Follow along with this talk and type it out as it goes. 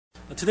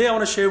Today I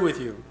want to share with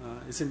you,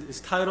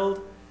 it's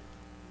titled,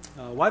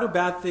 Why Do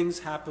Bad Things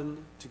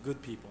Happen to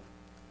Good People?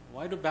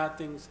 Why do bad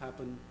things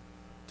happen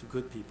to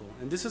good people?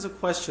 And this is a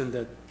question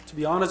that, to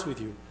be honest with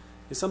you,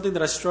 is something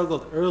that I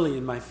struggled early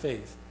in my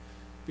faith.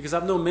 Because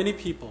I've known many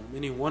people,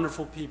 many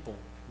wonderful people,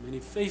 many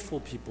faithful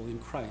people in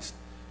Christ.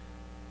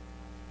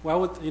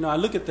 Well, I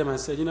look at them and I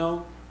said,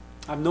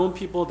 I've known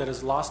people that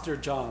has lost their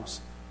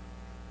jobs.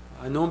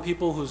 I've known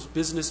people whose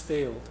business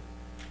failed.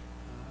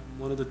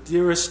 One of the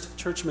dearest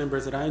church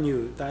members that I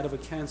knew died of a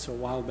cancer a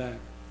while back.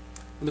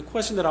 And the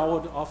question that I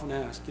would often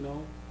ask,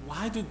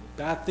 why do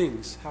bad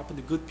things happen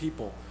to good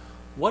people?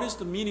 What is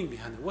the meaning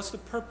behind it? What's the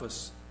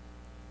purpose?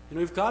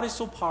 If God is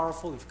so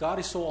powerful, if God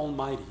is so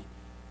almighty,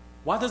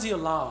 why does He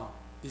allow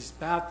these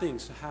bad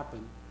things to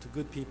happen to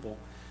good people?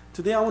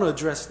 Today I want to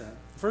address that.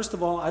 First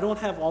of all, I don't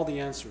have all the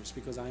answers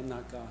because I am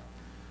not God.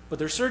 But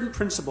there are certain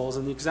principles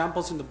and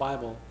examples in the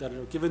Bible that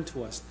are given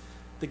to us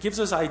that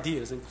gives us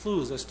ideas and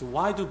clues as to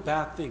why do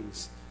bad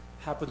things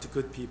happen to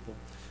good people.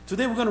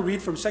 Today we're going to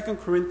read from 2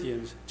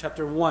 Corinthians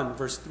chapter 1,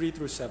 verse 3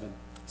 through 7.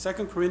 2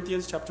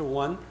 Corinthians chapter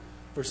 1,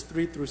 verse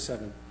 3 through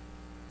 7.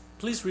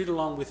 Please read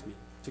along with me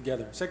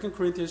together. 2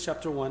 Corinthians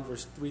chapter 1,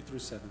 verse 3 through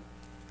 7.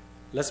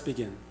 Let's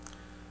begin.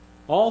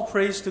 All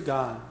praise to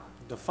God,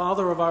 the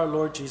Father of our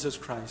Lord Jesus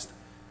Christ.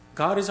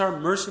 God is our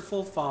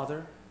merciful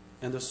Father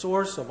and the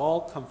source of all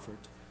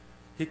comfort.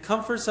 He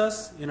comforts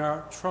us in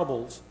our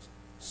troubles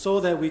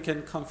so that we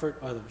can comfort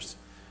others.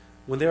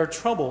 When they are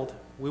troubled,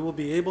 we will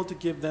be able to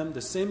give them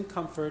the same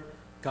comfort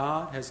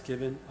God has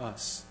given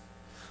us.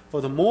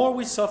 For the more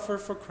we suffer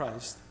for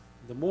Christ,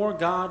 the more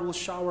God will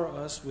shower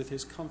us with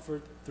His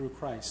comfort through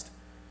Christ.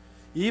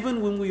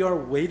 Even when we are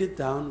weighted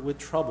down with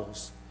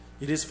troubles,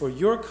 it is for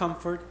your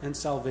comfort and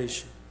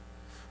salvation.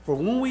 For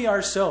when we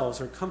ourselves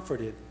are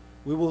comforted,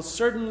 we will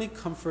certainly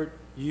comfort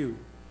you.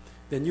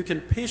 Then you can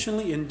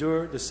patiently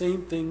endure the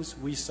same things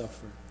we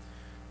suffer.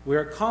 We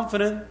are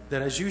confident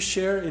that as you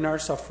share in our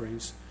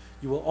sufferings,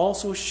 you will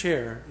also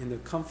share in the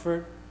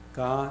comfort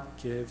God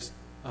gives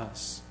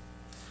us.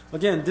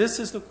 Again, this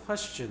is the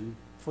question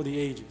for the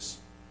ages.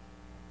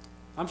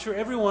 I'm sure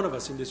every one of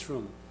us in this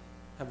room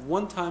have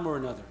one time or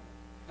another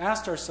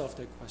asked ourselves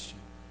that question.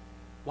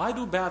 Why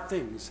do bad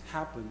things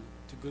happen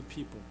to good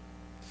people?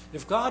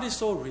 If God is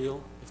so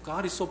real, if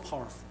God is so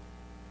powerful,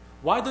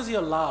 why does He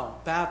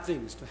allow bad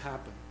things to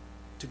happen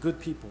to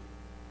good people?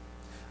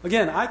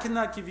 Again, I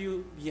cannot give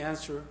you the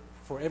answer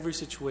for every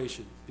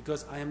situation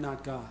because I am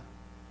not God.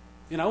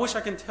 And I wish I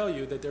can tell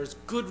you that there's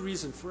good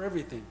reason for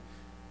everything.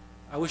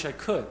 I wish I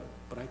could,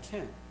 but I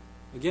can't.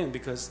 Again,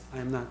 because I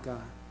am not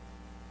God.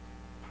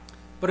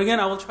 But again,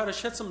 I will try to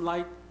shed some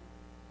light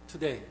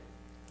today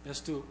as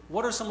to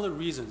what are some of the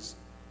reasons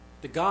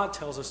that God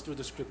tells us through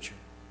the Scripture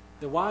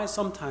that why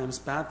sometimes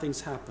bad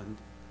things happen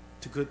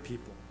to good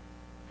people.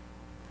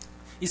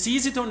 It's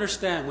easy to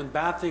understand when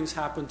bad things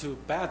happen to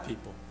bad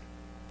people.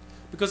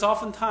 Because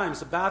oftentimes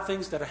the bad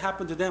things that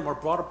happen to them are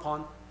brought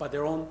upon by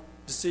their own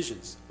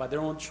decisions, by their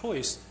own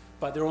choice,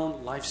 by their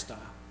own lifestyle.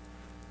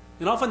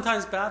 And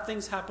oftentimes bad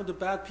things happen to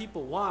bad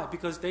people. Why?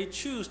 Because they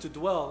choose to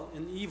dwell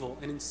in evil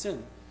and in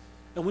sin.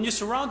 And when you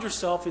surround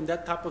yourself in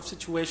that type of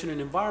situation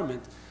and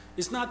environment,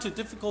 it's not too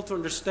difficult to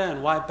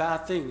understand why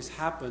bad things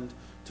happened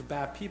to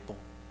bad people.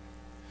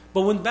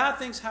 But when bad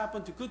things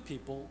happen to good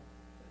people,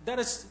 that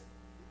is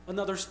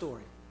another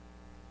story.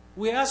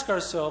 We ask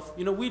ourselves,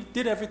 we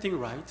did everything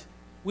right.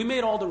 We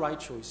made all the right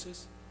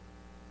choices.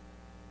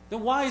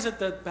 Then why is it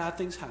that bad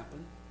things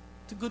happen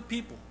to good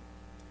people?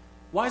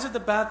 Why is it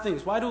that bad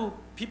things? Why do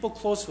people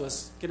close to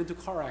us get into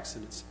car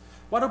accidents?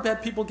 Why do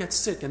bad people get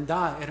sick and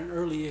die at an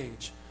early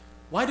age?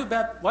 Why do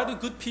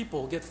good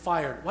people get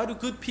fired? Why do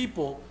good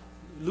people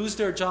lose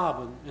their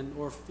job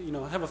or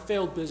have a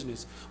failed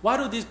business? Why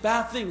do these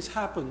bad things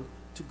happen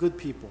to good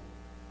people?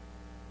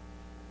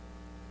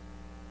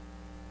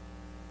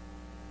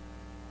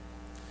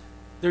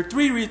 There are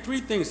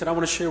three things that I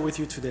want to share with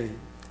you today.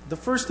 The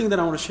first thing that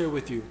I want to share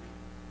with you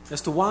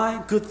as to why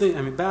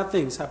bad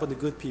things happen to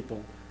good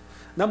people.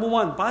 Number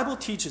one, the Bible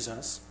teaches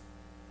us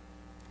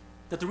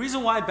that the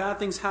reason why bad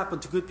things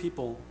happen to good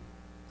people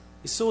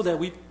is so that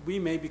we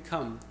may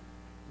become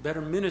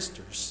better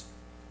ministers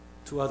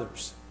to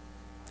others.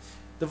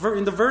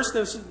 In the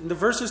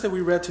verses that we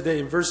read today,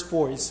 in verse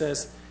 4, it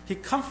says, He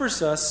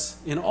comforts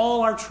us in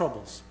all our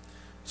troubles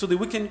so that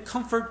we can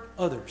comfort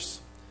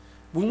others.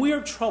 When we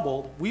are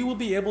troubled, we will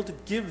be able to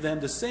give them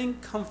the same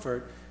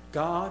comfort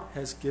God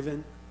has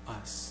given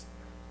us.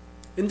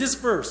 In this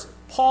verse,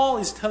 Paul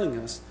is telling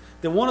us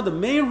that one of the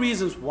main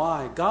reasons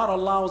why God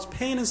allows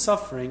pain and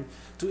suffering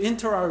to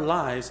enter our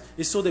lives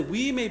is so that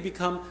we may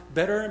become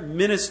better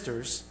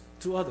ministers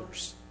to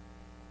others.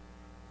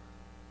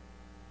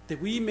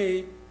 That we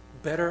may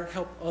better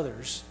help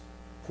others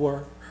who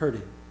are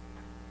hurting.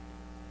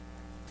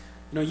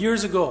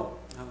 Years ago,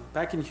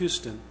 back in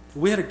Houston,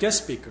 we had a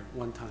guest speaker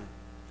one time.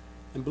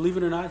 And believe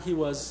it or not, he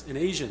was an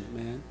Asian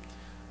man.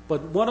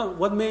 But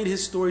what made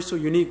his story so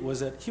unique was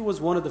that he was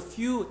one of the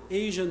few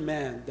Asian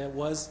men that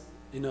was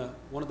in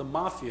one of the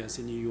mafias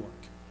in New York.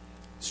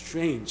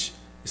 Strange.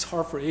 It's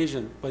hard for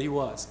Asian, but he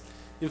was.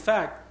 In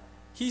fact,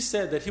 he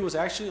said that he was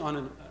actually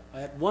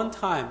at one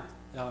time,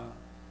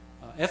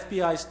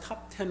 FBI's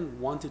top 10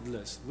 wanted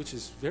list, which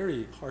is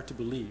very hard to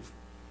believe.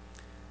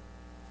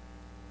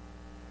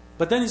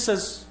 But then he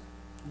says,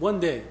 one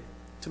day,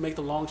 to make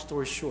the long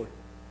story short,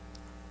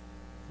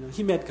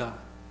 he met God.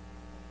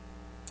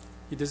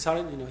 He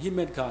decided, he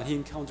met God, he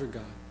encountered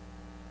God.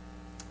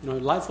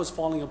 Life was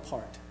falling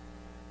apart.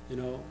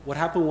 What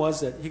happened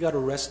was that he got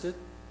arrested,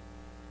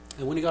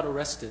 and when he got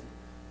arrested,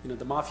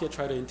 the mafia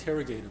tried to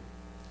interrogate him.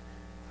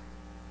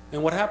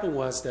 And what happened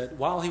was that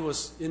while he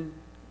was in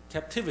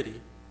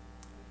captivity,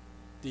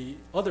 the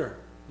other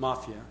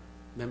mafia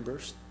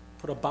members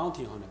put a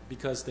bounty on him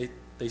because they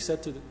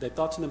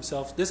thought to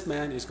themselves, this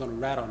man is going to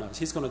rat on us.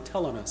 He's going to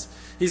tell on us.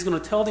 He's going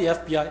to tell the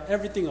FBI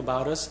everything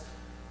about us.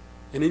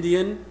 And in the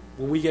end,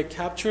 when we get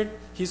captured,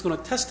 he's going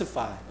to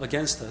testify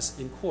against us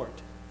in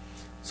court.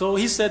 So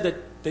he said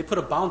that they put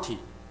a bounty.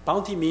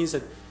 Bounty means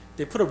that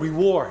they put a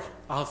reward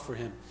out for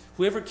him.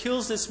 Whoever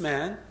kills this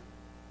man,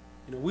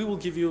 we will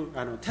give you,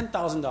 $10,000,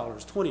 $20,000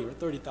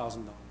 or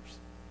 $30,000.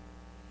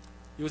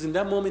 It was in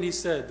that moment he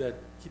said that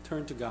he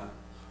turned to God.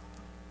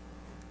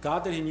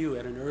 God that he knew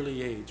at an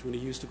early age when he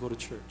used to go to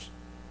church.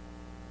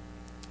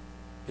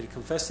 And he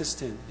confessed his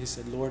sin. He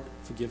said, Lord,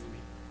 forgive me.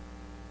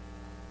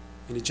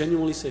 And he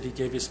genuinely said he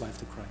gave his life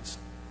to Christ.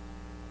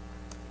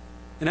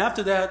 And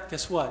after that,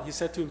 guess what? He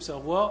said to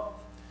himself, well,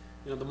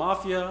 the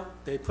mafia,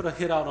 they put a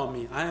hit out on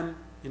me. I am,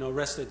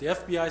 arrested. The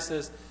FBI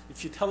says,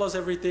 if you tell us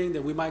everything,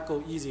 then we might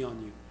go easy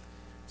on you.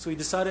 So he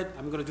decided,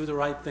 I'm going to do the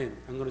right thing.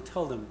 I'm going to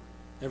tell them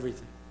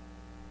everything.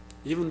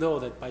 Even though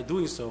that by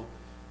doing so,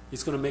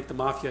 it's going to make the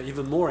mafia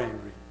even more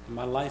angry. And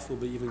my life will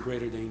be even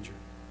greater danger.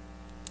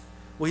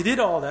 Well, he did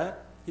all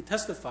that. He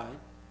testified.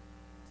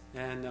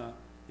 And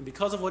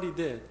because of what he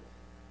did,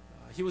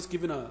 he was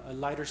given a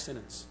lighter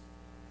sentence.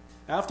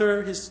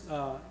 After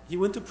he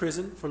went to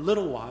prison for a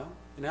little while.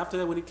 And after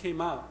that, when he came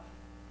out,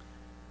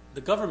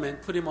 the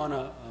government put him on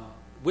a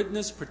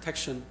witness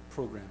protection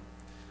program.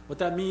 What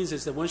that means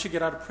is that once you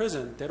get out of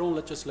prison, they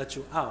don't just let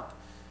you out.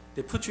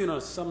 They put you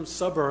in some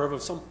suburb or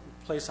some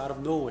place out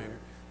of nowhere,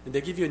 and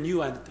they give you a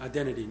new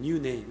identity, new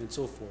name, and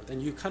so forth.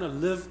 And you kind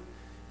of live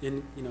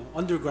in,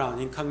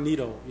 underground,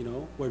 incognito,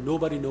 where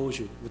nobody knows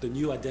you with a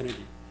new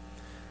identity.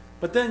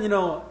 But then,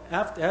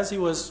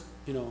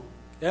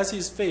 as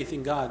his faith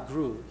in God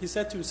grew, he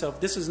said to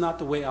himself, this is not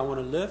the way I want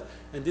to live,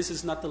 and this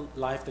is not the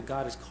life that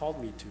God has called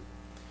me to.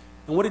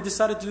 And what he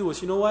decided to do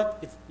was, you know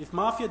what? If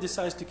mafia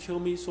decides to kill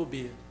me, so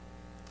be it.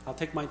 I'll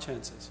take my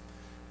chances.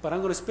 But I'm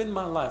going to spend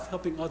my life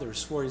helping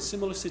others who are in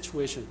similar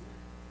situation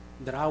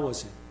that I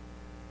was in.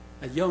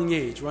 At young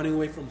age, running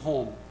away from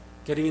home,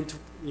 getting into,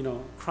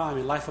 crime,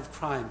 a life of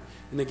crime,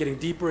 and then getting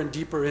deeper and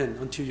deeper in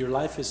until your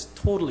life is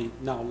totally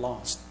now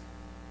lost.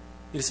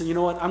 And he said, you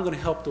know what? I'm going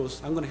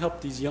to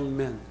help these young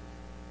men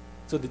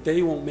so that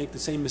they won't make the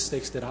same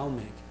mistakes that I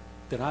made.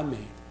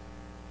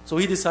 So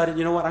he decided,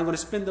 you know what? I'm going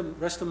to spend the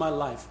rest of my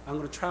life. I'm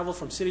going to travel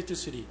from city to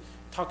city,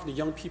 talking to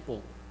young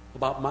people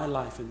about my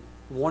life and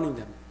warning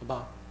them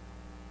about,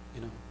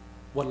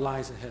 what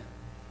lies ahead.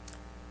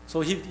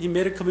 So he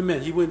made a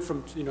commitment. He went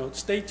from,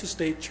 state to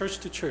state, church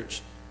to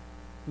church,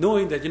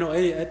 knowing that,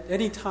 at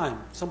any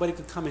time, somebody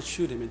could come and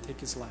shoot him and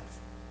take his life.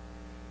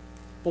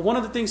 But one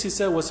of the things he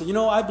said was,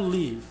 I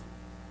believe,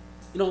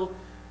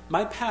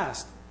 my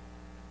past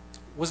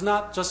was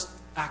not just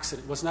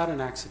was not an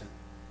accident.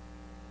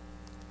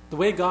 The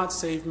way God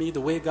saved me,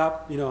 the way God,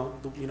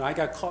 I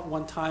got caught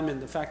one time,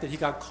 and the fact that he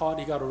got caught,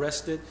 he got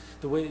arrested,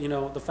 the way,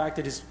 the fact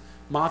that his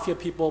mafia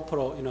people put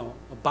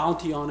a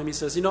bounty on him. He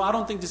says, I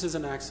don't think this is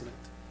an accident.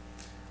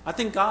 I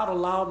think God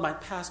allowed my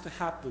past to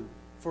happen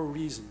for a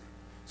reason,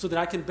 so that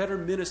I can better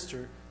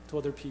minister to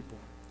other people.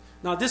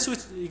 Now, this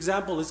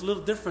example is a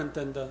little different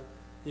than the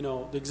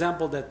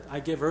example that I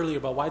gave earlier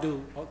about why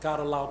do God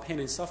allow pain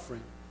and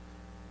suffering.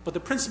 But the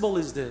principle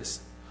is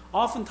this.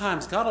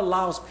 Oftentimes, God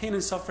allows pain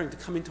and suffering to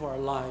come into our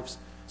lives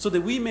so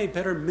that we may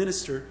better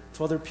minister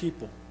to other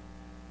people.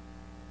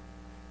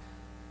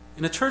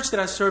 In a church that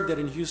I served at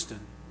in Houston,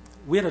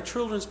 we had a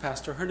children's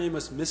pastor. Her name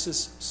was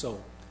Mrs.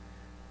 So.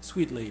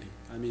 Sweet lady.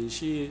 I mean,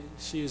 she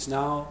is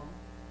now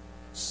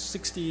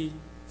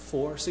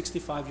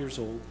 65 years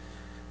old,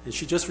 and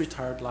she just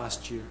retired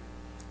last year.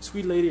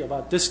 Sweet lady,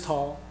 about this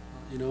tall,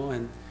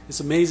 and it's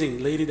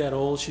amazing, lady that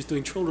old, she's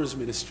doing children's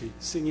ministry,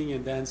 singing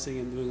and dancing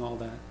and doing all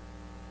that.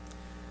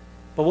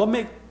 But what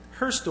made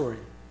her story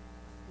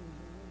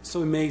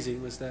so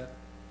amazing was that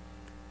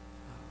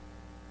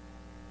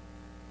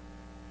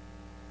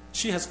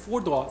she has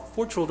four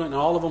children, and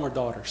all of them are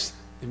daughters.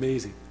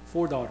 Amazing.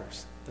 4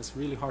 daughters. That's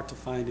really hard to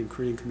find in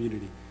Korean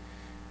community.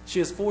 She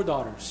has 4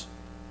 daughters.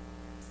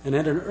 And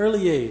at an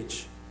early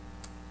age,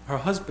 her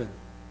husband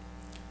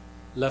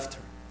left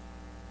her.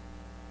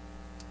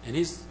 And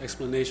his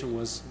explanation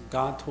was,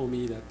 God told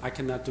me that I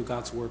cannot do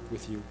God's work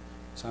with you,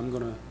 so I'm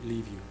going to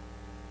leave you.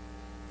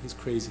 He's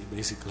crazy,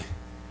 basically.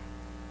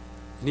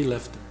 And he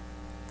left her.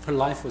 Her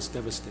life was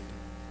devastated.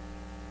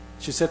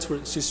 She said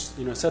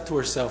to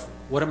herself,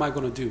 what am I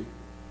going to do?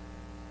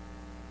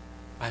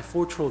 I have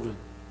 4 children.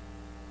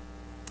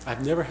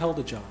 I've never held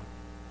a job.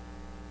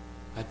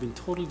 I've been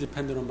totally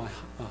dependent on my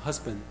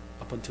husband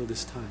up until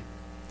this time.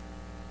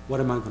 What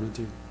am I going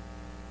to do?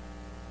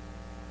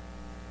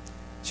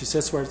 She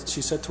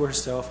said to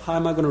herself, how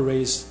am I going to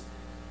raise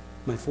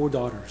my 4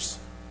 daughters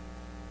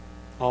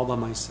all by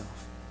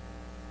myself?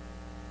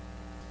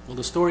 Well,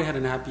 the story had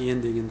an happy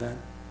ending in that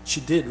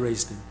she did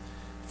raise them.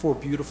 4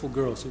 beautiful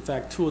girls. In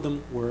fact, 2 of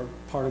them were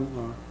part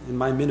of in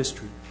my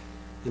ministry,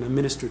 and I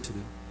ministered to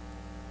them.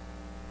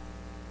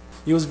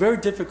 It was very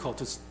difficult,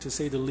 to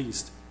say the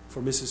least,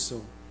 for Mrs. So.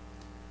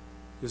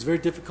 It was very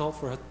difficult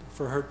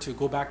for her to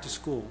go back to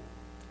school.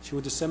 She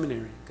went to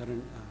seminary, got a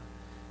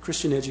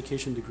Christian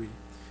education degree.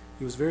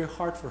 It was very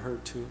hard for her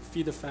to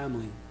feed the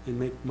family and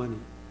make money,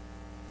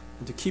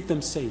 and to keep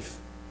them safe,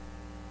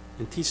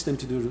 and teach them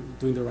to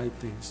doing the right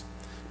things.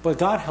 But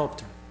God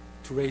helped her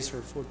to raise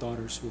her 4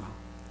 daughters well.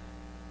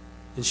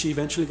 And she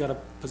eventually got a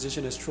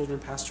position as children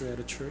pastor at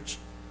a church.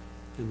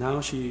 And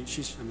now she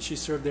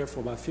served there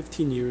for about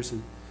 15 years,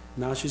 and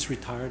now she's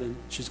retired, and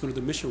she's going to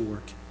do mission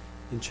work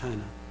in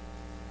China.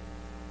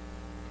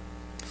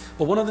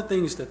 But one of the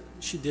things that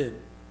she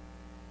did,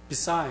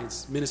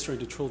 besides ministering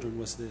to children,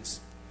 was this.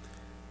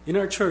 In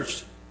our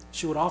church,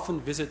 she would often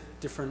visit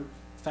different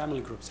family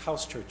groups,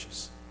 house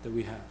churches that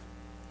we have.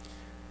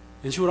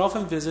 And she would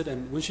often visit,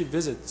 and when she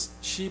visits,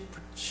 she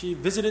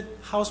visited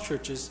house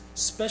churches,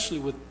 especially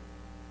with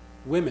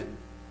women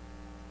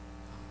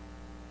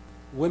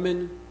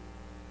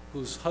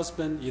whose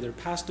husband either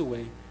passed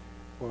away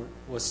or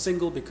was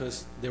single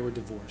because they were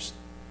divorced.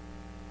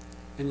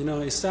 And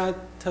a sad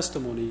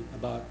testimony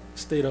about the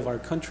state of our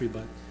country,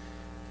 but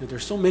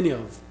there's so many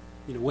of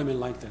women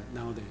like that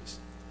nowadays,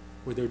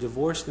 where they're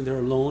divorced and they're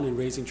alone and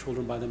raising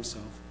children by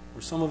themselves.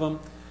 Or some of them,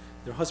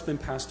 their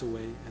husband passed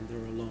away and they're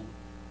alone.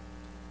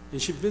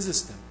 And she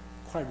visits them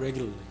quite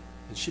regularly,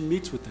 and she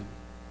meets with them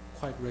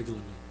quite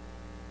regularly.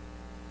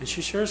 And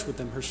she shares with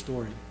them her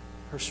story,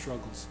 her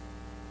struggles,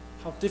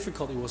 how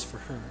difficult it was for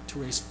her to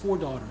raise 4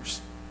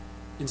 daughters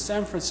in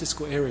San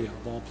Francisco area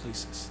of all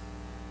places.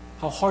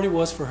 How hard it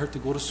was for her to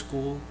go to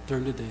school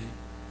during the day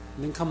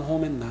and then come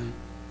home at night,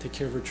 take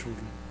care of her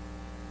children.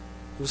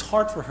 It was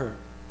hard for her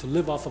to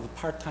live off of a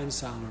part-time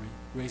salary,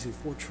 raising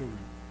 4 children,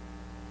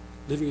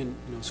 living in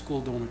a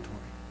school dormitory.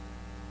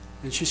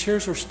 And she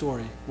shares her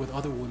story with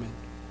other women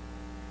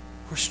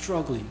who are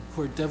struggling,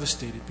 who are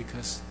devastated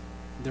because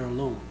they're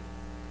alone.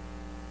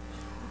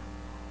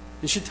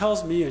 And she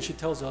tells me and she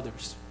tells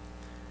others,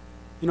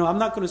 I'm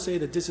not going to say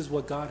that this is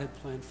what God had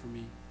planned for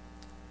me.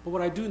 But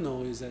what I do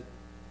know is that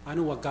I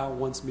know what God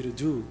wants me to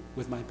do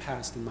with my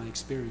past and my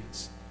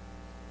experience.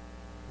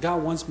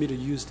 God wants me to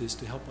use this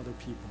to help other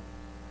people.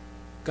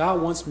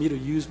 God wants me to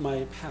use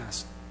my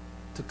past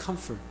to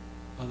comfort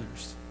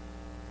others.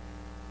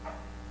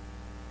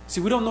 See,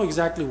 we don't know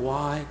exactly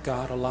why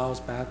God allows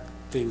bad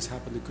things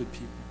happen to good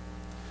people.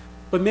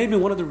 But maybe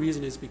one of the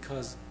reasons is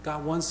because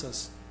God wants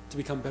us to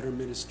become better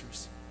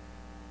ministers.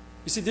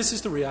 You see, this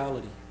is the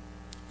reality.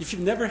 If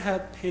you've never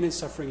had pain and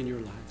suffering in your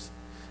lives,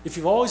 if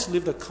you've always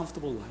lived a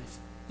comfortable life,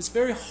 it's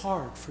very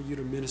hard for you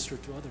to minister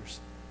to others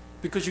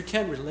because you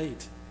can't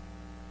relate.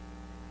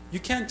 You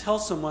can't tell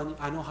someone,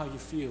 I know how you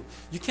feel.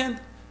 You can't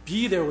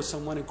be there with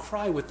someone and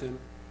cry with them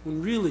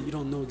when really you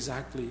don't know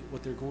exactly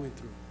what they're going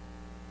through.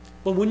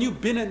 But when you've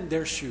been in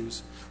their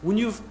shoes, when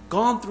you've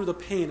gone through the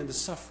pain and the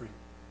suffering,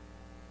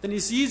 then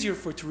it's easier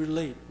for you to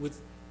relate with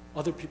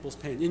other people's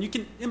pain. And you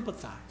can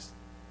empathize,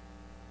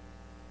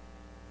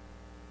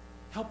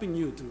 helping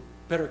you to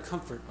better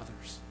comfort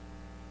others.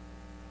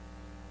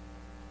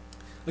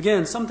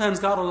 Again, sometimes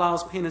God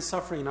allows pain and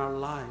suffering in our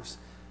lives,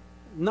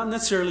 not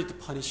necessarily to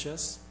punish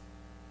us,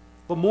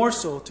 but more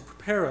so to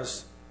prepare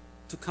us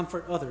to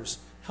comfort others,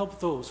 help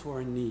those who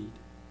are in need.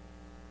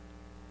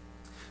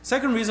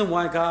 Second reason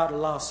why God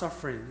allows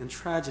suffering and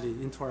tragedy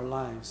into our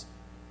lives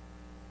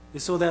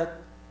is so that,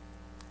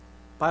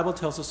 the Bible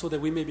tells us, so that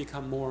we may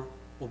become more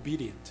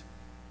obedient.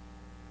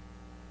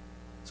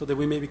 So that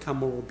we may become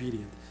more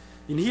obedient.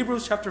 In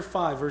Hebrews chapter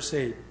 5, verse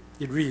 8,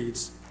 it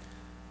reads,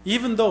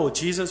 even though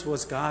Jesus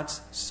was God's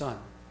Son,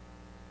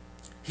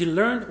 He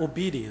learned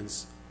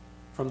obedience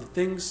from the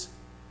things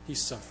He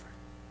suffered.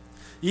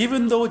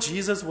 Even though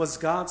Jesus was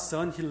God's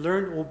Son, He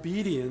learned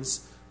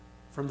obedience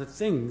from the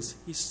things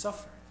He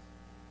suffered.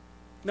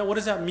 Now, what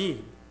does that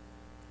mean?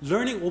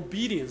 Learning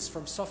obedience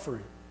from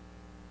suffering.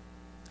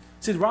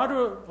 See, the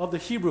writer of the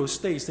Hebrews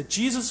states that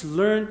Jesus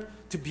learned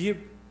to be a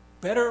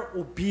better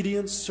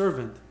obedient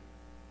servant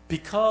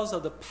because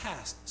of the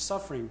past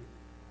suffering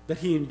that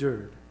He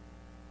endured.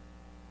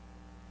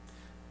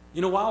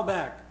 A while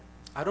back,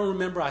 I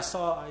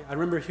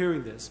remember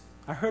hearing this.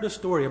 I heard a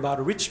story about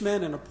a rich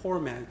man and a poor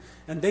man,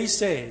 and they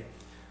say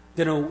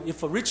that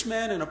if a rich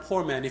man and a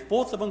poor man, if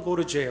both of them go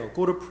to jail,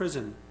 go to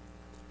prison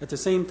at the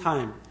same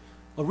time,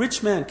 a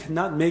rich man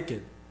cannot make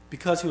it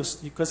because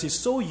he's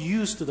so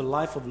used to the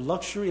life of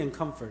luxury and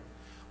comfort,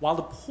 while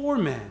the poor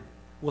man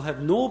will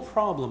have no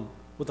problem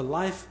with a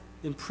life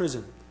in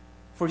prison,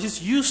 for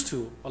he's used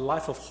to a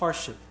life of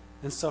hardship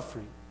and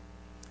suffering.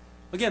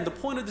 Again, the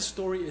point of the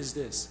story is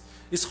this.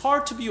 It's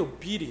hard to be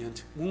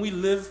obedient when we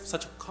live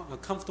such a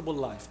comfortable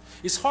life.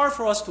 It's hard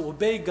for us to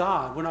obey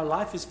God when our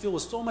life is filled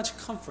with so much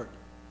comfort.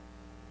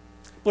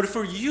 But if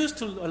we're used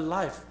to a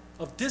life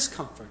of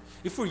discomfort,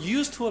 if we're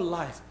used to a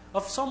life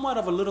of somewhat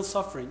of a little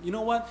suffering, you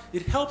know what?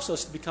 It helps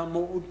us to become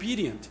more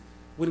obedient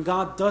when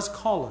God does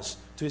call us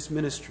to His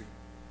ministry.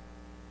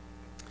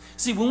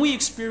 See, when we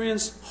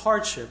experience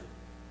hardship,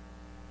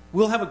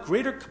 we'll have a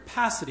greater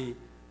capacity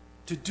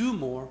to do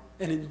more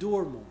and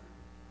endure more.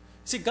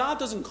 See, God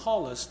doesn't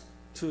call us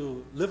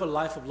to live a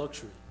life of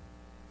luxury.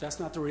 That's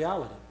not the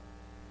reality.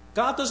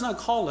 God does not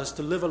call us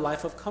to live a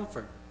life of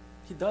comfort.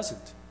 He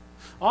doesn't.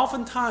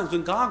 Oftentimes,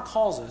 when God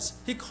calls us,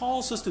 He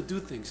calls us to do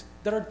things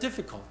that are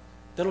difficult,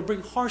 that will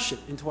bring hardship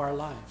into our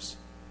lives.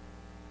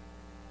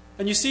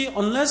 And you see,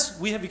 unless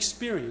we have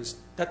experienced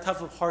that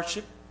type of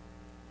hardship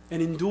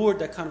and endured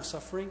that kind of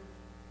suffering,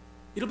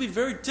 it'll be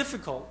very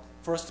difficult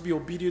for us to be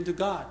obedient to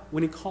God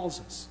when He calls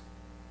us.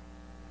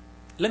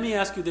 Let me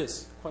ask you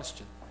this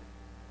question.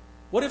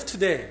 What if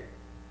today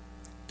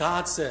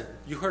God said,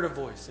 you heard a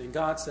voice, and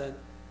God said,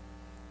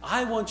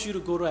 I want you to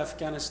go to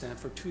Afghanistan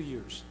for 2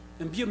 years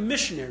and be a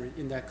missionary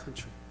in that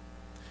country?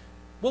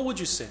 What would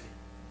you say?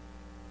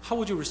 How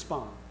would you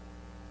respond?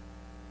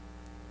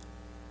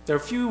 There are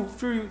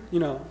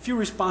few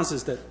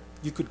responses that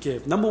you could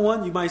give. Number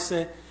one, you might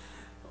say,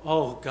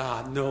 oh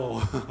God,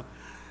 no,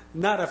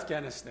 not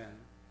Afghanistan.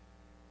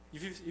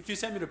 If you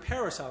send me to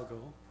Paris, I'll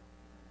go.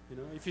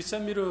 If you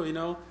send me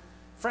to,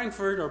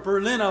 Frankfurt or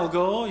Berlin, I'll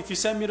go. If you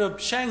send me to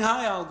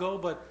Shanghai, I'll go.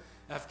 But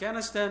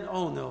Afghanistan,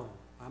 oh no,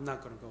 I'm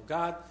not going to go.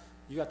 God,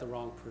 you got the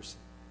wrong person.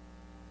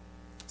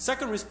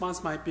 Second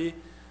response might be,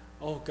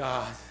 oh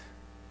God,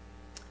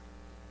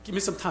 give me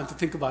some time to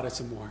think about it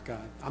some more,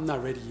 God. I'm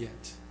not ready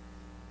yet.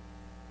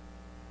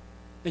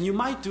 And you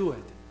might do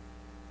it,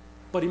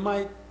 but you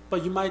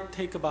might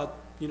take about,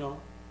 a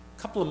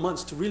couple of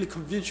months to really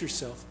convince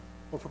yourself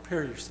or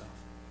prepare yourself.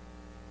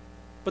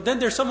 But then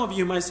there's some of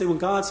you who might say, when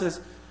God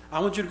says, I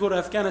want you to go to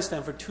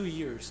Afghanistan for 2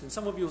 years, and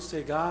some of you will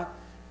say, God,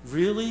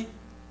 really?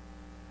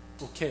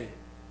 Okay,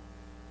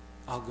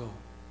 I'll go.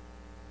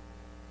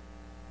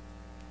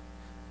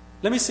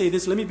 Let me say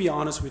this, let me be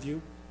honest with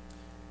you.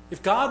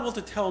 If God were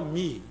to tell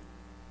me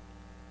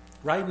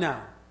right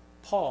now,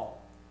 Paul,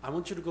 I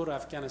want you to go to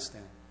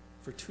Afghanistan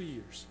for 2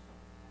 years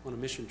on a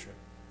mission trip,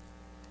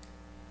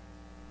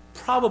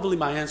 probably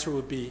my answer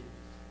would be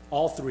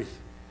all three.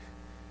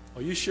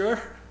 Are you sure?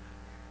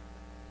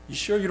 You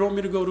sure you don't want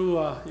me to go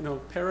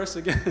to Paris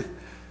again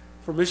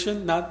for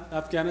mission, not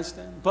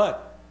Afghanistan?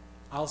 But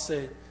I'll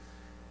say,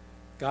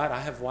 God, I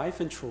have wife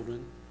and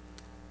children.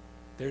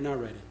 They're not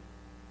ready.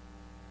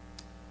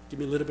 Give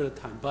me a little bit of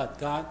time. But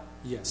God,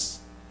 yes.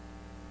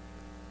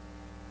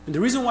 And the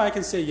reason why I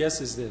can say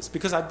yes is this,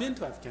 because I've been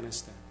to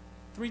Afghanistan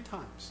 3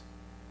 times.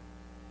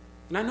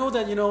 And I know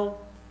that,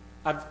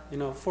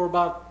 for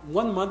about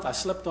 1 month, I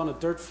slept on a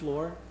dirt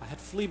floor. I had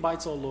flea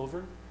bites all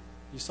over.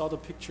 You saw the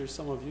pictures,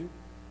 some of you.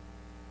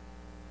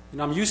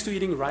 I'm used to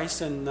eating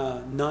rice and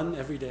naan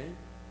every day.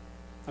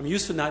 I'm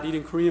used to not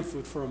eating Korean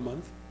food for a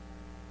month.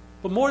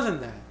 But more than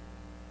that,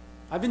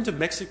 I've been to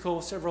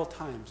Mexico several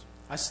times.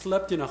 I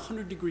slept in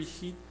 100-degree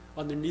heat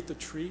underneath a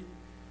tree.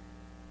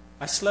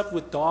 I slept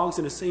with dogs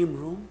in the same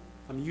room.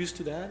 I'm used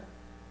to that.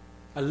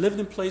 I lived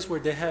in a place where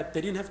they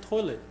didn't have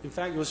toilet. In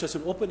fact, it was just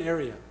an open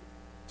area,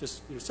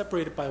 just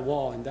separated by a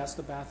wall, and that's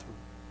the bathroom.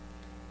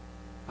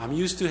 I'm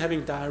used to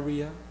having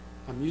diarrhea.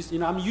 I'm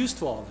used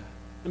to all that.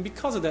 And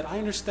because of that, I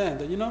understand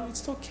that,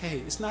 it's okay.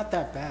 It's not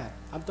that bad.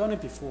 I've done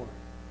it before.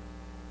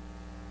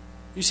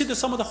 You see that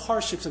some of the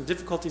hardships and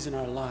difficulties in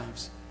our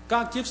lives,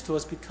 God gives to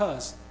us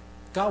because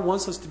God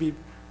wants us to be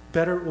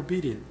better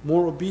obedient,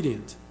 more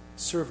obedient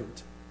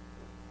servant.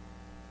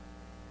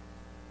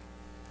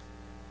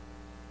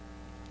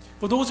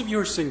 For those of you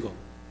who are single,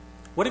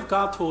 what if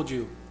God told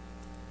you,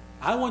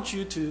 I want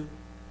you to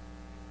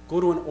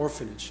go to an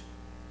orphanage,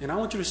 and I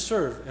want you to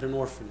serve at an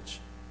orphanage?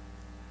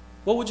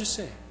 What would you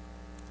say?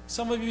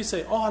 Some of you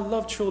say, oh, I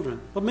love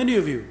children. But many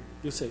of you,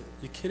 you'll say,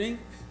 you kidding?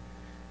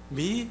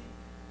 Me?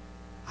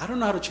 I don't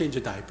know how to change a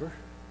diaper.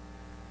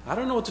 I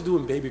don't know what to do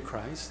when baby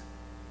cries.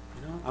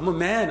 I'm a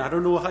man. I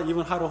don't know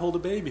even how to hold a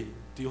baby.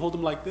 Do you hold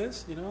them like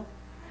this?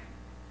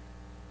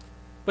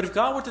 But if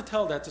God were to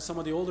tell that to some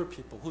of the older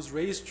people who's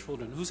raised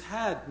children, who's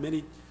had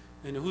many,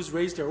 who's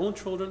raised their own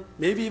children,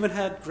 maybe even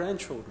had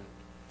grandchildren.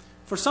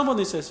 For someone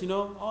who says,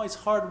 oh, it's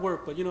hard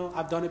work, but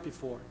I've done it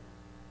before.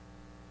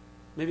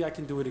 Maybe I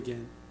can do it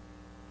again.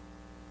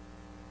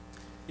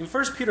 In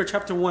 1 Peter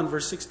chapter 1,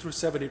 verse 6 through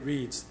 7, it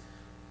reads,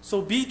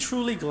 so be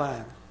truly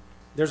glad.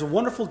 There's a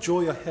wonderful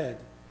joy ahead.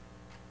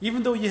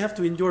 Even though you have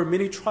to endure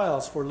many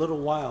trials for a little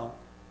while,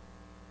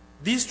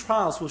 these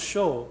trials will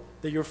show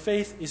that your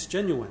faith is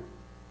genuine.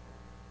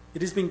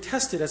 It is being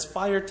tested as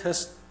fire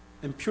tests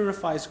and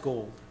purifies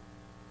gold.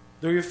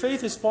 Though your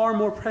faith is far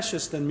more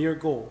precious than mere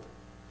gold.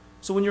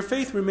 So when your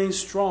faith remains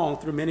strong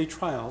through many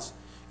trials,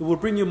 it will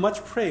bring you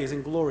much praise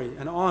and glory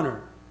and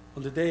honor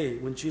on the day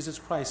when Jesus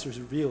Christ is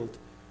revealed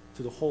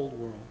to the whole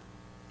world.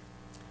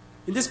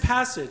 In this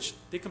passage,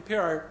 they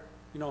compare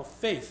our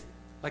faith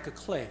like a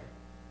clay.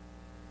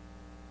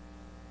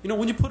 You know,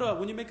 when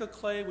you make a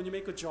clay, when you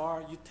make a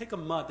jar, you take a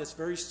mud that's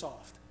very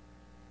soft.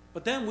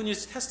 But then when you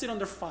test it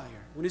under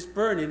fire, when it's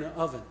burned in an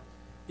oven,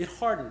 it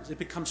hardens, it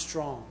becomes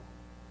strong.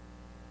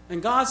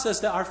 And God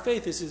says that our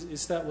faith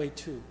is that way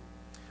too.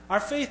 Our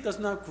faith does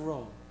not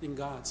grow in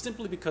God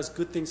simply because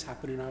good things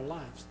happen in our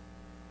lives.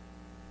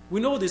 We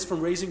know this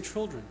from raising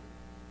children.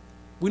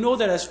 We know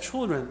that as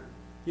children,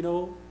 you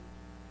know,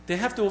 they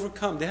have to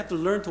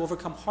learn to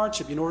overcome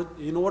hardship in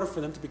order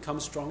for them to become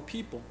strong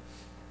people.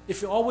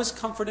 If you always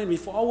comfort them,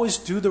 if you always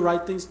do the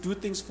right things, do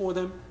things for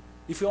them,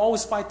 if you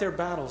always fight their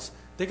battles,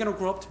 they're going to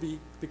grow up to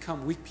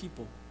become weak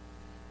people.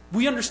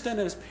 We understand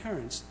that as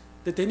parents,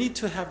 that they need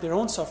to have their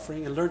own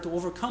suffering and learn to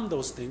overcome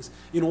those things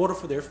in order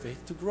for their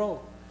faith to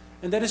grow.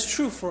 And that is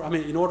true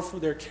in order for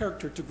their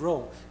character to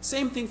grow.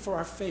 Same thing for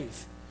our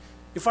faith.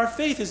 If our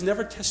faith is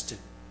never tested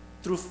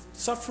through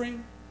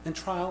suffering and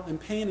trial and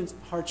pain and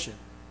hardship,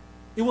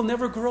 it will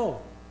never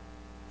grow.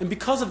 And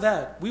because of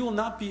that, we will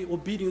not be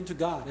obedient to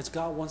God as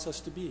God wants us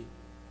to be.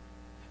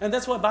 And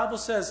that's why the Bible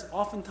says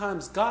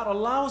oftentimes God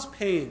allows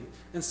pain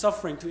and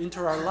suffering to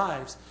enter our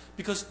lives,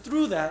 because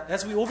through that,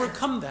 as we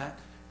overcome that,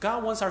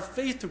 God wants our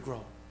faith to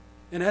grow.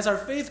 And as our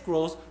faith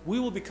grows, we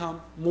will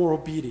become more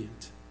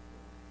obedient.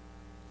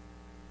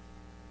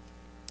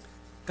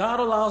 God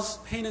allows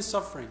pain and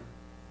suffering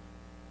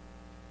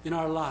in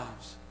our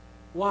lives.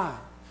 Why?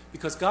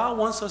 Because God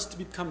wants us to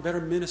become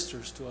better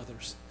ministers to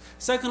others.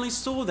 Secondly,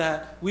 so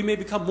that we may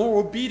become more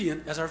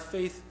obedient as our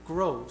faith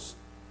grows.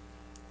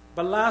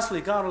 But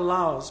lastly, God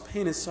allows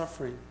pain and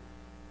suffering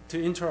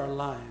to enter our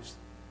lives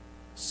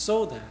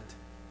so that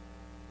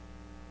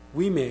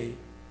we may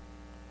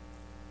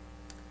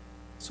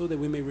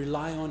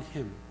rely on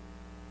Him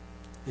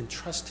and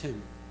trust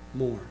Him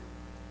more.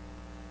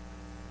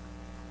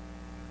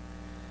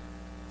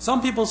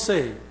 Some people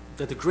say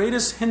that the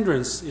greatest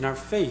hindrance in our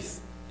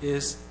faith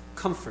is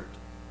comfort.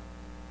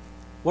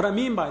 What I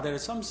mean by that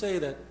is some say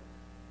that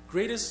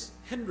greatest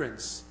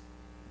hindrance,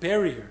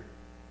 barrier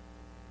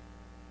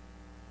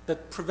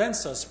that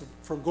prevents us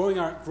from growing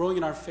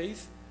in our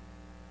faith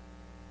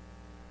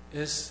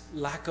is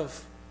lack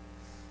of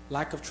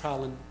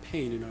trial and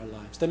pain in our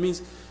lives. That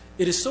means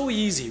it is so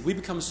easy. We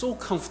become so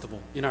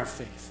comfortable in our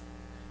faith.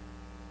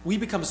 We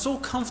become so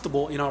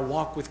comfortable in our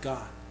walk with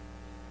God.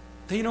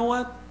 Then you know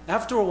what?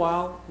 After a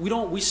while,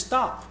 we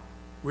stop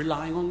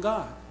relying on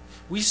God.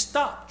 We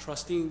stop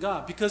trusting in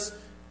God because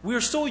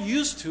we're so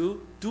used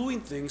to doing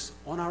things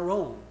on our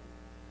own.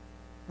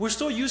 We're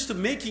so used to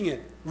making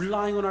it,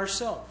 relying on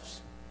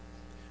ourselves.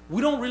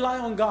 We don't rely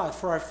on God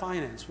for our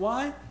finance.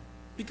 Why?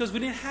 Because we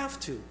didn't have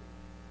to.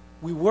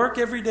 We work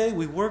every day,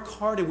 we work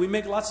hard, and we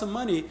make lots of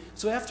money.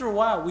 So after a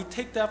while, we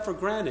take that for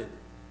granted.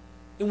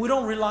 And we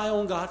don't rely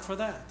on God for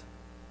that.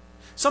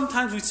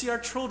 Sometimes we see our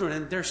children,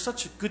 and they're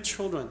such good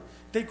children.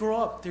 They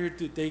grow up.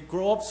 They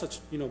grow up such,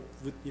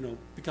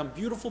 become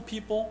beautiful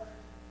people,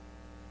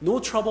 no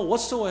trouble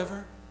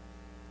whatsoever.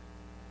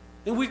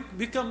 And we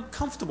become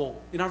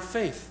comfortable in our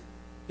faith,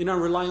 in our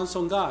reliance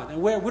on God.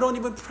 And where we don't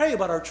even pray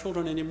about our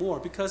children anymore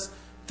because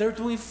they're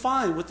doing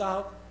fine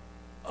without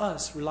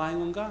us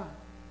relying on God.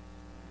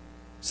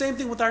 Same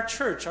thing with our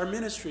church, our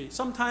ministry.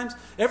 Sometimes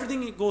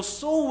everything goes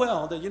so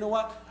well that, you know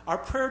what, our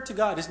prayer to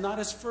God is not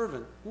as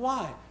fervent.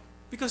 Why?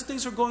 Because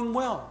things are going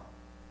well.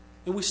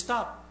 And we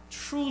stop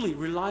truly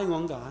relying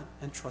on God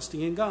and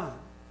trusting in God.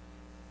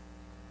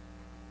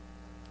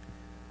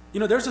 You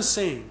know, there's a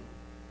saying,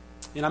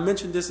 and I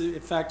mentioned this, in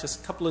fact,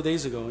 just a couple of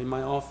days ago in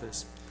my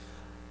office.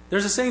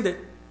 There's a saying that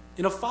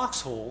in a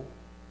foxhole,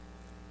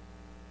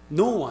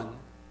 no one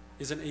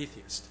is an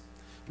atheist.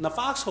 And a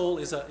foxhole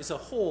is a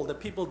hole that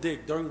people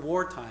dig during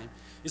wartime.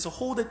 It's a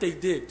hole that they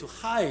dig to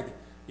hide,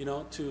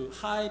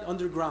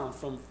 underground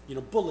from,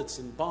 bullets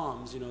and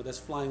bombs, that's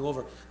flying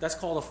over. That's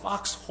called a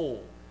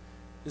foxhole.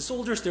 And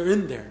soldiers, they're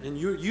in there. And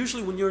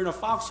usually when you're in a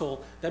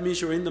foxhole, that means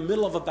you're in the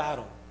middle of a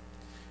battle.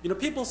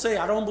 People say,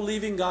 I don't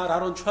believe in God, I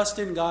don't trust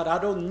in God, I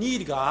don't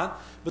need God.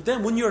 But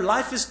then when your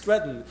life is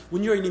threatened,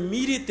 when you're in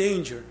immediate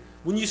danger,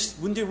 when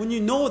you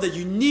know that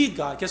you need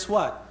God, guess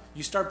what?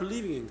 You start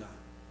believing in God.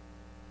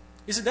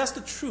 You see, that's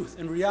the truth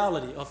and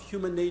reality of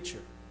human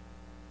nature.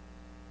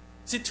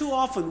 See, too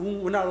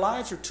often when our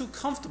lives are too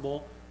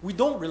comfortable, we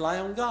don't rely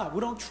on God.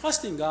 We don't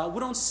trust in God. We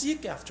don't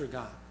seek after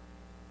God.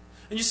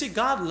 And you see,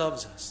 God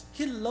loves us.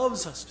 He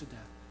loves us to death.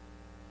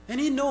 And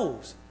He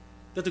knows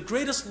that the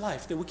greatest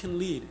life that we can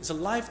lead is a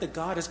life that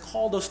God has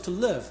called us to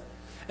live.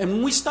 And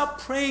when we stop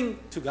praying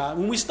to God,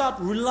 when we stop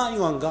relying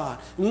on God,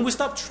 when we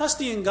stop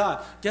trusting in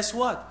God, guess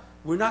what?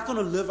 We're not going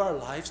to live our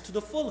lives to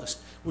the fullest.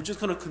 We're just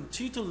going to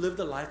continue to live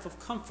the life of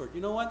comfort. You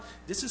know what?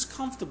 This is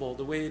comfortable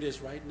the way it is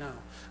right now.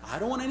 I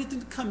don't want anything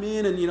to come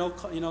in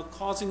and,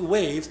 causing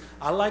waves.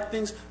 I like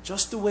things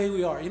just the way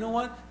we are. You know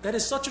what? That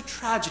is such a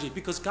tragedy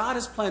because God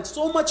has planned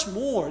so much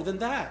more than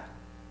that.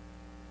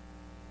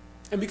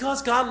 And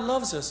because God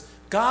loves us,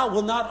 God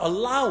will not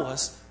allow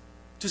us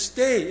to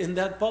stay in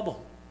that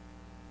bubble.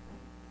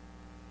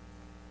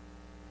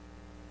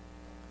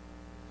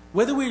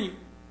 Whether we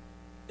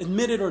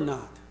admit it or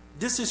not,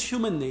 this is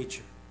human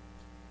nature.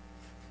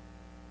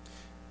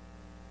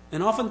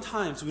 And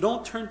oftentimes, we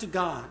don't turn to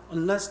God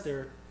unless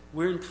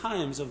we're in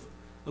times of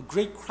a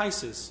great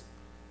crisis.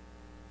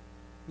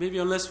 Maybe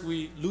unless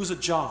we lose a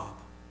job,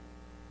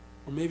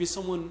 or maybe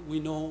someone we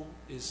know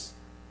is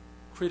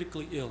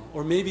critically ill,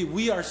 or maybe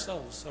we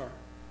ourselves are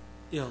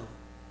ill.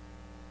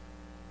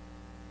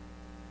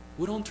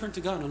 We don't turn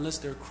to God unless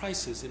there are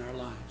crises in our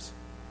lives.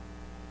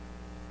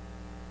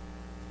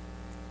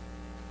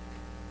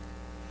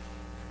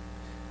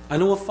 I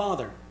know a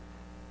father, a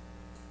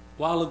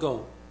while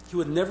ago, he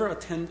would never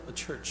attend a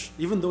church,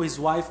 even though his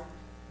wife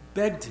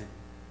begged him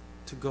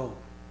to go.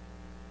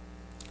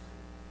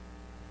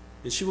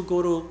 And she would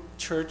go to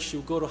church, she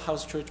would go to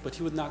house church, but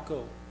he would not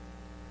go.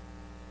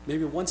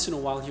 Maybe once in a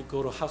while he would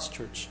go to house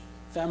church,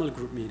 family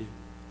group meeting,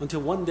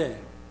 until one day,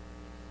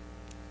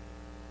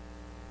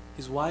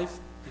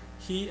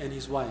 he and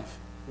his wife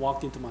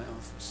walked into my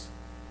office.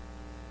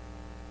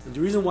 And the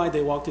reason why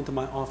they walked into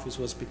my office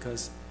was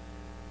because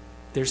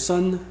their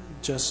son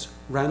just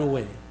ran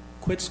away,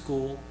 quit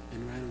school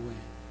and ran away.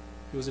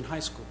 He was in high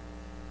school.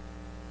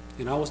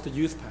 And I was the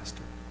youth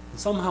pastor. And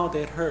somehow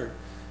they heard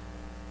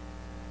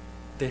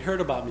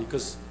about me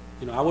because,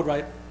 I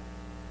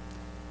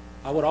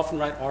would often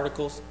write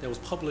articles that was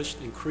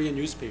published in Korean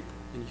newspaper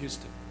in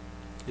Houston.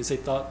 And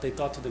they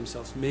thought to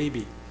themselves,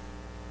 maybe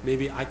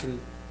I can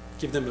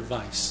give them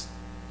advice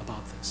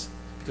about this.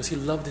 Because he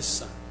loved his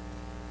son.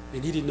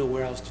 And he didn't know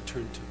where else to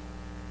turn to.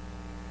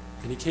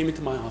 And he came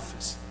into my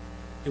office.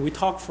 And we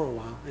talked for a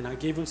while, and I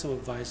gave him some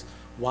advice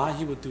why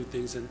he would do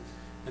things. And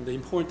the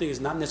important thing is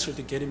not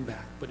necessarily to get him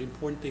back, but the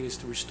important thing is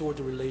to restore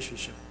the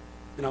relationship.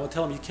 And I would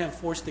tell him you can't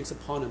force things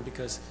upon him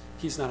because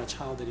he's not a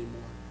child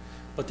anymore.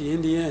 But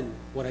in the end,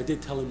 what I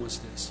did tell him was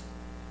this.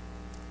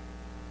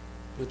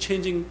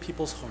 Changing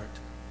people's heart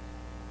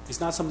is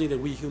not something that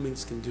we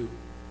humans can do.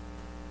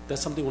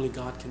 That's something only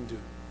God can do.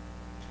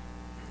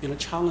 And I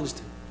challenged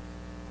him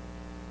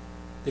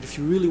that if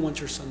you really want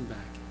your son back,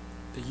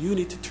 that you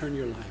need to turn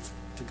your life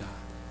to God.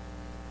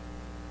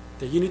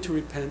 That you need to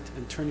repent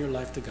and turn your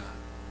life to God.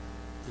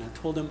 And I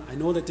told him, I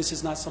know that this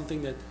is not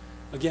something that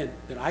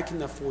I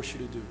cannot force you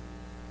to do,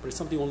 but it's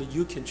something only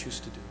you can choose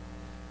to do.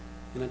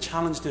 And I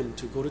challenged him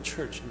to go to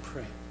church and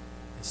pray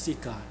and seek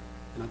God.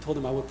 And I told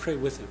him I would pray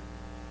with him.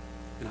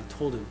 And I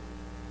told him,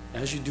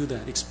 as you do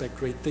that, expect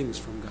great things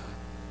from God.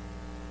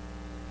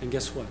 And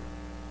guess what?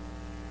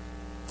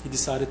 He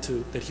decided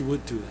that he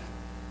would do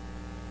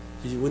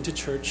that. He went to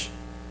church.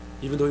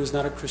 Even though he was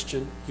not a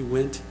Christian, he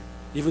went.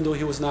 Even though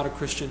he was not a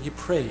Christian, he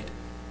prayed.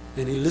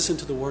 And he listened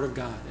to the Word of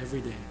God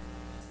every day.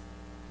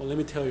 Well, let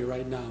me tell you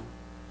right now,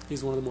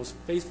 he's one of the most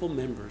faithful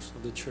members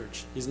of the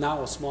church. He's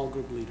now a small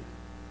group leader.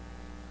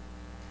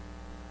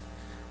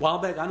 A while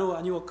back, I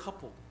knew a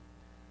couple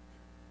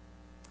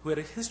who had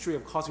a history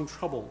of causing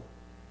trouble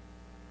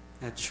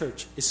at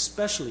church,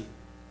 especially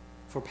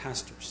for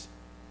pastors.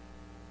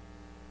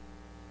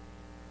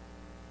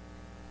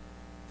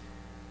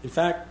 In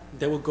fact,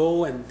 they would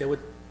go and they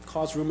would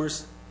cause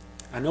rumors.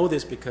 I know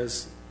this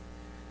because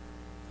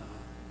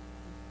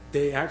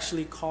they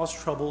actually caused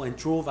trouble and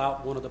drove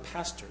out one of the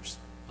pastors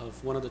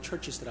of one of the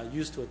churches that I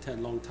used to attend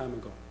a long time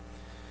ago.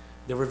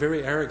 They were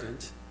very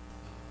arrogant.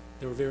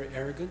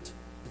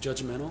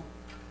 Judgmental.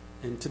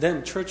 And to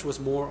them, church was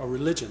more a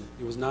religion.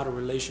 It was not a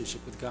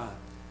relationship with God.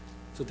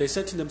 So they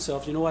said to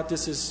themselves, you know what,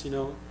 this is,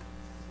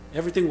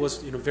 everything was,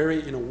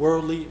 very in a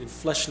worldly and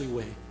fleshly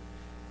way.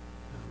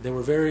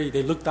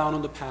 They looked down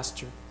on the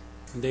pastor.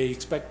 And they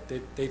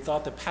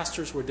thought that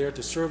pastors were there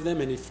to serve them,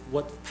 and if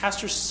what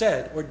pastors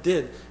said or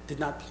did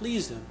not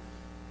please them,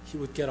 he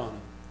would get on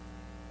them.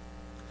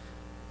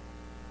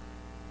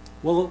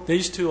 Well, they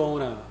used to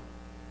own a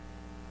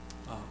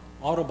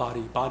auto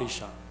body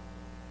shop.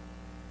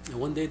 And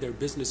one day their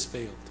business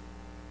failed.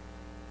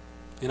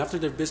 And after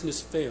their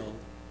business failed,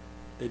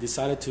 they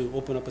decided to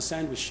open up a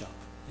sandwich shop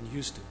in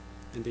Houston.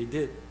 And they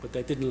did, but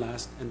that didn't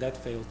last, and that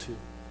failed too.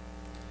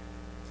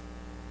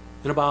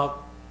 And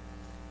about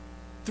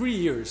 3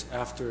 years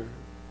after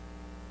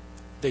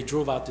they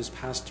drove out this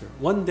pastor,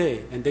 one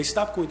day, and they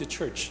stopped going to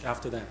church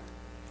after that.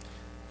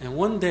 And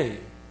one day,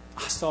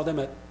 I saw them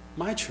at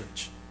my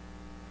church.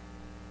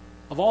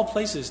 Of all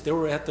places, they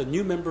were at the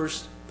new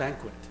members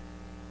banquet.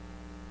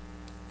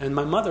 And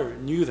my mother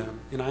knew them.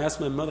 And I asked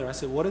my mother, I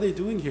said, what are they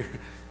doing here?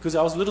 Because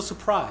I was a little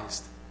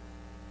surprised.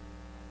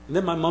 And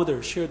then my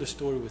mother shared the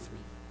story with me.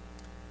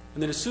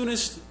 And then as soon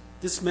as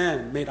this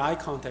man made eye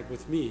contact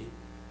with me,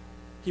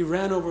 he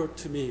ran over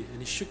to me and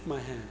he shook my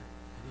hand.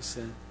 And he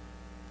said,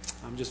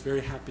 I'm just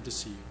very happy to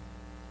see you.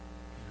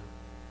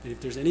 And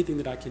if there's anything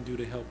that I can do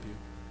to help you,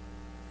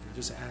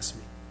 just ask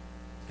me.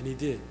 And he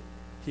did.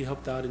 He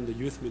helped out in the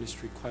youth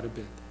ministry quite a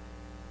bit.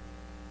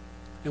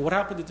 And what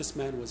happened to this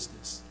man was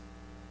this.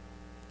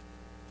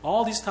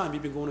 All this time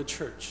he'd been going to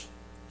church.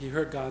 He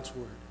heard God's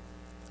word.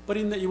 But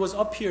he was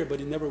up here, but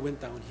he never went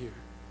down here.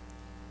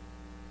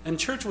 And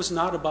church was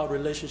not about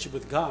relationship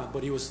with God,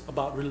 but it was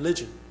about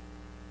religion.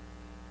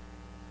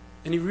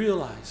 And he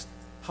realized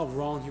how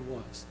wrong he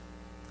was.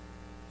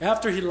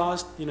 After he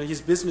lost,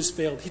 his business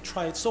failed, he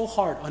tried so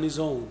hard on his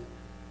own,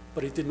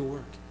 but it didn't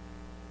work.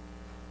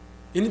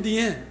 And in the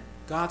end,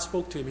 God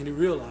spoke to him and he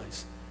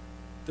realized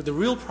that the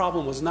real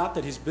problem was not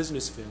that his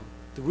business failed.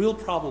 The real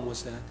problem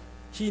was that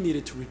he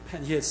needed to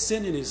repent. He had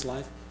sin in his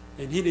life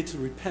and he needed to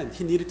repent.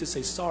 He needed to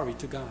say sorry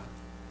to God.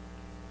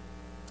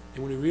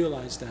 And when he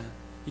realized that,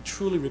 he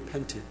truly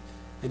repented.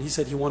 And he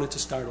said he wanted to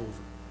start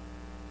over.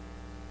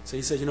 So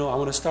he said, I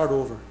want to start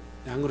over.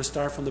 And I'm going to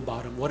start from the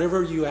bottom.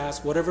 Whatever you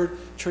ask, whatever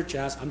church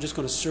asks, I'm just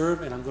going to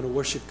serve and I'm going to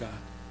worship God.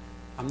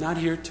 I'm not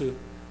here to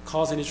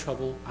cause any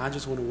trouble. I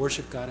just want to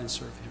worship God and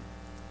serve him.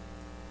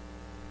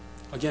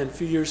 Again, a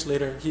few years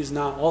later, he is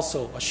now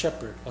also a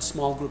shepherd, a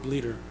small group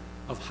leader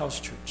of house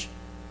church.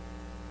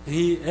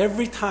 And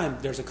every time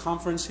there's a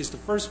conference, he's the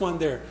first one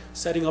there,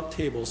 setting up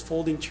tables,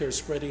 folding chairs,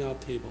 spreading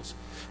out tables.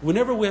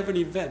 Whenever we have an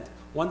event,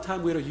 one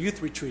time we had a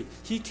youth retreat,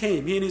 he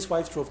and his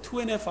wife drove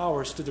 2.5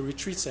 hours to the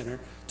retreat center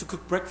to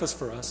cook breakfast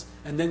for us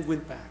and then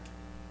went back.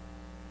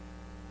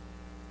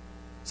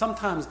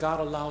 Sometimes God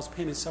allows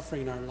pain and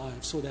suffering in our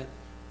lives so that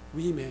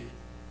we may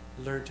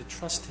learn to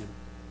trust him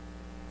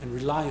and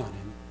rely on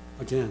him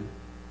again.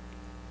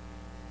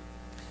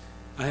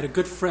 I had a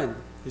good friend,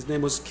 his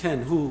name was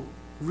Ken, who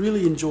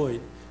really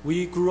enjoyed.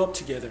 We grew up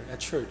together at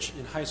church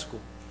in high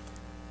school.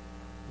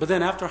 But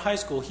then after high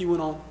school, he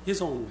went on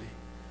his own way.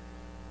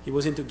 He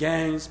was into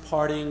gangs,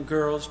 partying,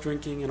 girls,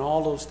 drinking, and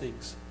all those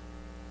things.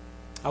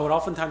 I would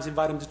oftentimes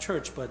invite him to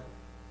church, but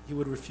he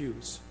would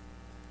refuse.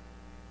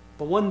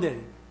 But one day,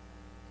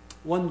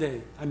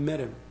 I met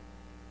him.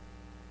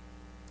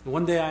 And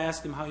one day I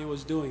asked him how he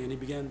was doing, and he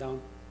began to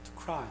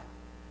cry,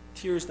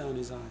 tears down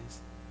his eyes.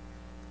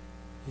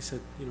 He said,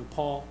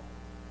 Paul,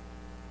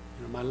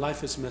 my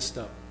life is messed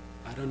up.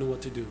 I don't know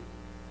what to do.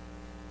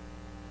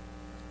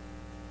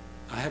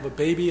 I have a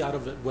baby out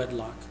of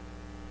wedlock.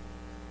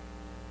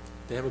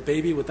 They have a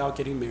baby without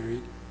getting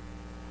married.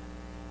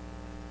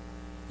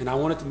 And I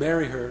wanted to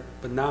marry her,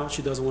 but now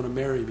she doesn't want to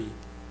marry me.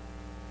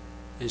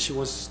 And she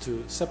wants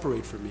to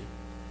separate from me.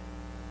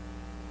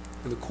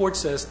 And the court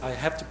says I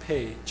have to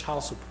pay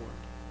child support.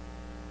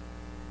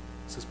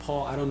 He says,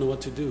 Paul, I don't know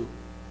what to do.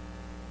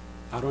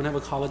 I don't have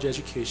a college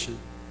education.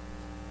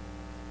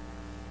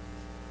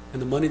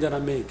 And the money that I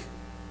make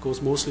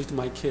goes mostly to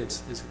my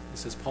kids. He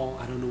says, Paul,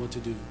 I don't know what to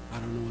do. I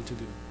don't know what to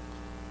do.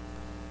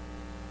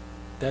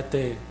 That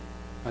day,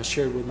 I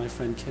shared with my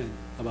friend Ken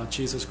about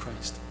Jesus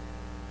Christ.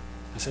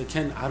 I said,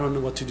 Ken, I don't know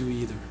what to do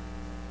either.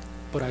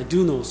 But I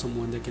do know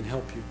someone that can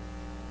help you.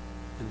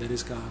 And that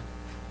is God.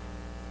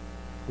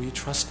 Will you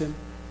trust him?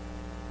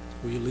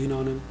 Will you lean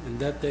on him? And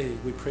that day,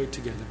 we prayed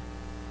together.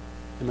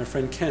 And my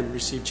friend Ken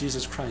received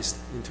Jesus Christ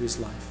into his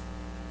life.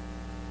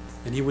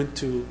 And he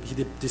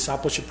did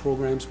discipleship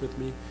programs with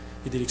me.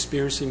 He did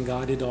Experiencing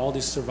God. He did all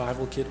this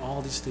survival kit,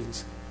 all these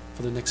things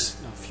for the next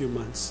few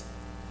months.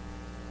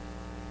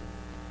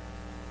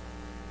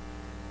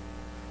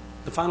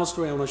 The final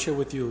story I want to share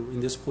with you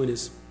in this point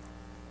is,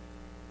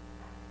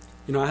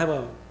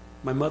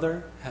 my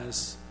mother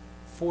has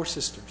 4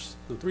 sisters.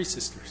 No, 3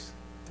 sisters.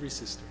 3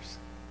 sisters.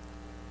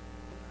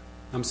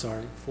 I'm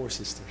sorry, 4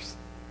 sisters.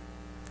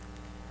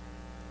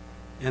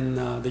 And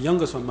the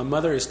youngest one, my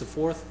mother is the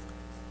fourth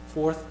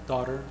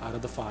daughter out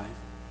of the 5.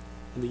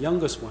 And the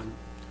youngest one,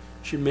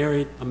 she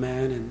married a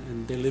man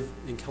and they live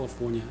in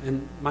California.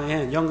 And my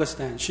aunt, youngest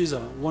aunt, she's a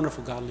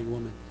wonderful, godly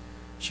woman.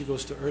 She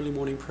goes to early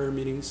morning prayer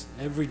meetings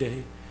every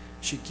day.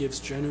 She gives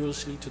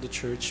generously to the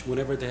church.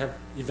 Whenever they have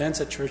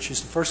events at church,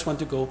 she's the first one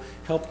to go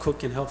help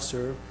cook and help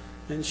serve.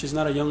 And she's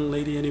not a young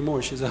lady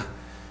anymore. She's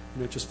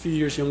just a few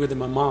years younger than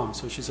my mom.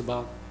 So she's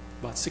about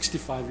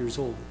 65 years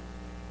old.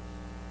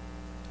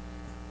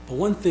 But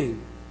one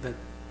thing that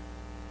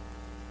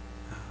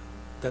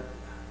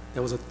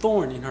was a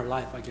thorn in her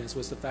life, I guess,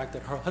 was the fact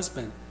that her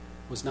husband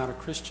was not a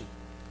Christian.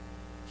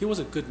 He was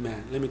a good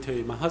man. Let me tell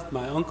you,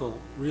 my uncle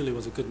really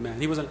was a good man.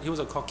 He was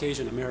a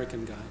Caucasian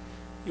American guy.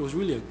 He was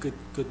really a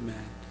good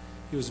man.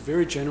 He was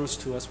very generous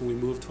to us when we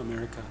moved to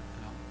America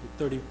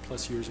 30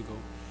 plus years ago.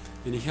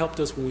 And he helped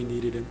us when we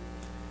needed him.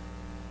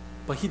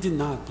 But he did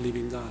not believe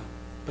in God.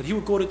 But he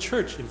would go to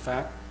church, in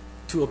fact,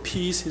 to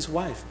appease his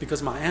wife.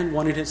 Because my aunt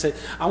wanted him to say,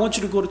 I want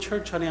you to go to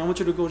church, honey. I want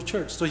you to go to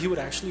church. So he would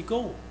actually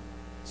go.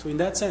 So in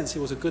that sense, he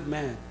was a good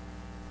man.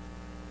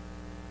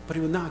 But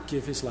he would not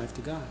give his life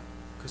to God.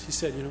 Because he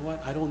said, you know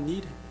what? I don't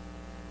need him.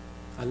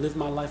 I lived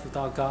my life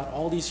without God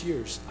all these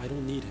years. I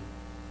don't need him.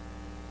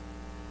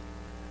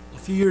 A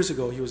few years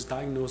ago, he was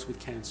diagnosed with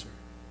cancer.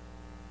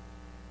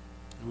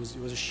 It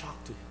was a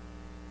shock to him.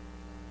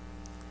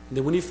 And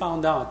then when he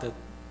found out that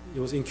it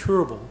was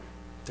incurable,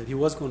 that he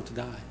was going to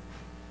die,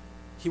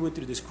 he went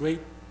through this great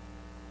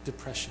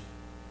depression.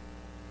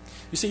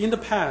 You see, in the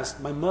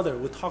past, my mother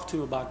would talk to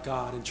him about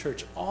God and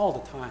church all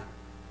the time.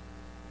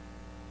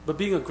 But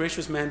being a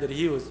gracious man that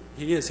he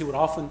would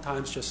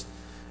oftentimes just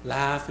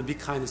laugh and be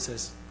kind and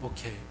says,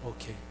 okay.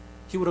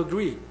 He would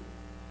agree,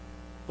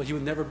 but he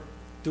would never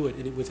do it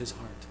with his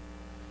heart.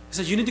 He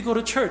said, you need to go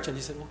to church. And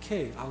he said,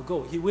 okay, I'll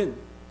go. He went,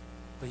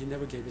 but he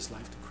never gave his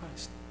life to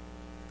Christ.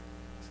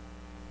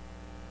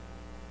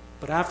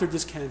 But after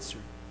this cancer,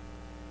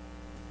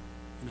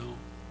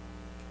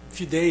 a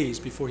few days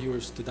before he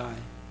was to die,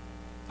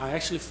 I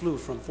actually flew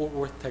from Fort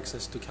Worth,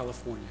 Texas to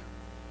California.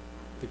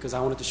 because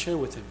I wanted to share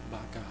with him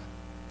about God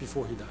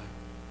before he died.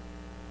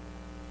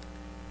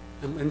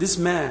 And this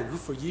man who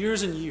for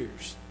years and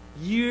years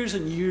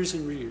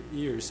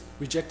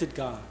rejected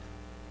God.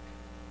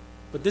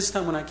 But this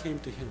time when I came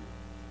to him,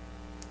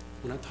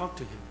 when I talked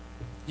to him,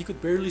 he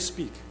could barely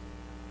speak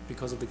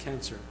because of the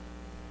cancer.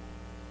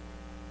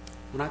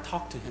 When I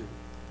talked to him,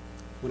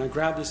 when I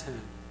grabbed his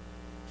hand,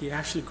 he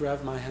actually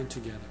grabbed my hand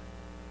together.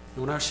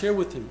 And when I shared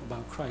with him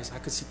about Christ, I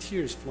could see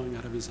tears flowing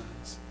out of his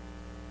eyes.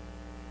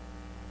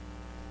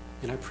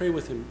 And I prayed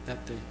with him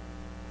that day.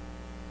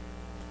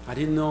 I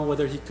didn't know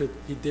whether he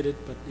did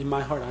it, but in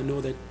my heart I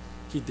know that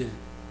he did.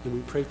 And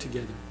we prayed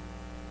together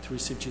to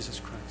receive Jesus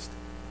Christ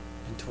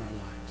into our lives.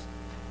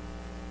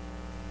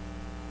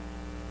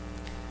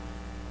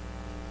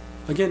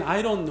 Again,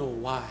 I don't know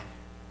why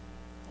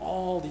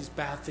all these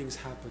bad things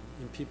happen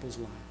in people's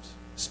lives,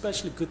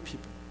 especially good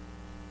people.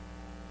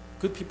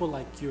 Good people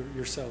like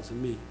yourselves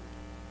and me.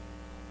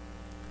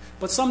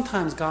 But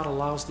sometimes God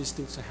allows these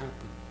things to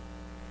happen.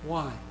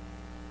 Why?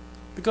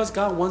 Because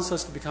God wants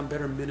us to become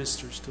better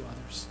ministers to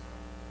others.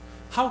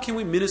 How can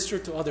we minister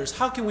to others?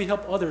 How can we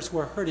help others who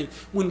are hurting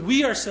when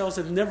we ourselves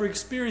have never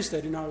experienced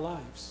that in our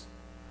lives?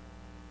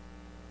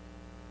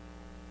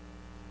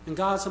 And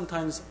God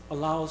sometimes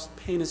allows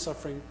pain and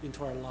suffering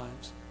into our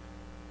lives.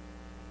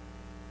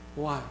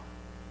 Why?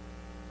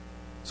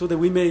 So that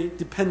we may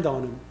depend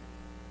on Him.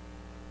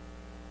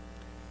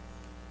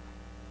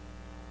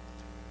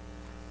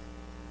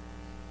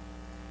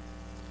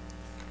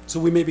 So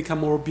we may become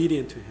more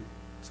obedient to Him.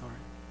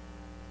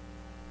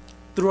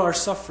 Through our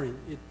suffering,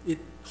 it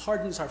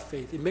hardens our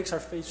faith. It makes our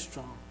faith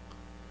strong.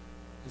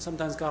 And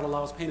sometimes God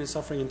allows pain and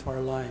suffering into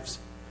our lives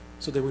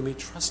so that we may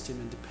trust Him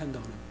and depend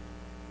on Him.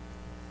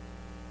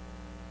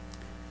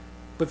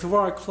 But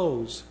before I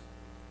close,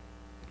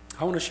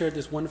 I want to share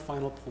this one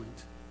final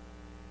point.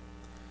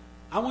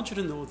 I want you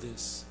to know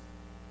this.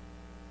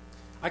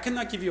 I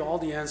cannot give you all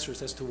the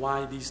answers as to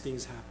why these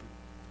things happen.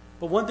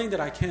 But one thing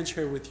that I can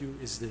share with you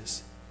is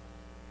this.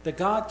 That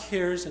God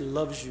cares and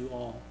loves you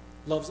all.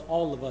 Loves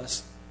all of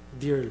us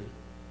dearly.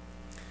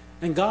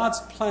 And God's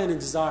plan and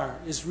desire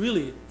is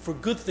really for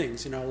good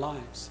things in our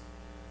lives.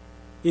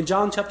 In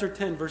John chapter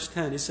 10, verse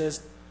 10, it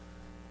says,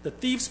 "The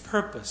thief's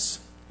purpose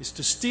is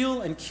to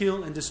steal and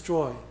kill and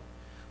destroy.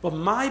 But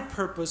my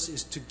purpose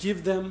is to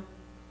give them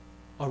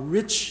a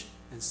rich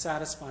and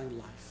satisfying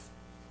life."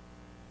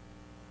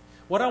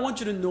 What I want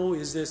you to know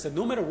is this, that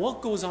no matter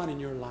what goes on in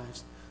your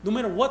lives, no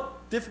matter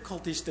what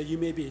difficulties that you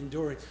may be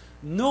enduring,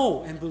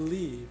 know and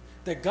believe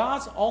that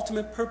God's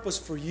ultimate purpose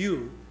for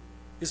you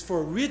is for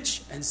a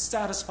rich and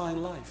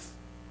satisfying life.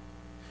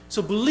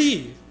 So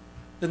believe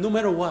that no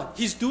matter what,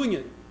 He's doing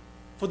it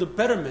for the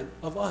betterment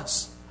of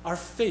us, our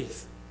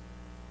faith.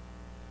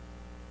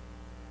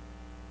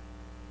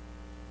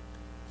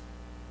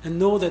 And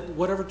know that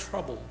whatever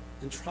trouble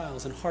and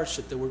trials and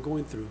hardship that we're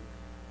going through,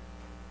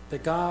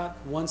 that God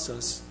wants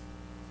us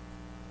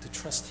to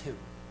trust Him.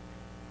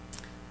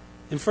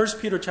 In 1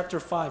 Peter chapter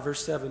 5,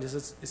 verse 7,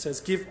 it says,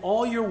 "Give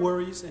all your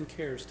worries and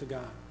cares to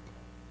God,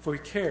 for He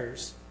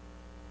cares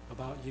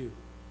about you."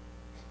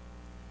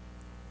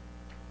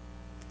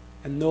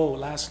 And know,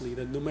 lastly,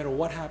 that no matter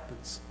what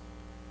happens,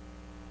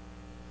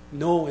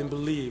 know and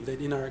believe that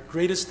in our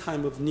greatest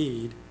time of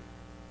need,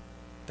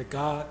 that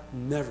God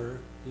never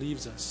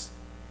leaves us.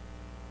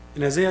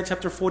 In Isaiah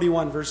chapter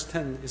 41, verse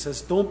 10, it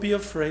says, "Don't be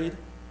afraid,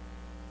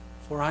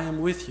 for I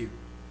am with you.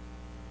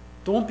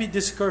 Don't be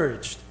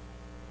discouraged,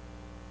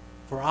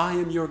 for I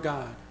am your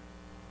God.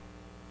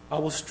 I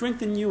will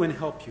strengthen you and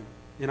help you,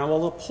 and I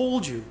will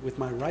uphold you with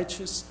my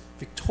righteous,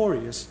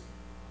 victorious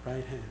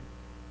right hand."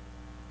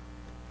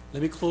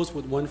 Let me close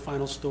with one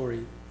final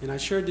story. And I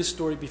shared this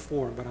story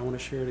before, but I want to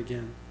share it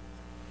again.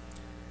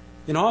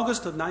 In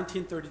August of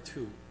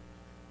 1932,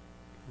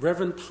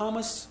 Reverend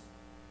Thomas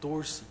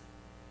Dorsey,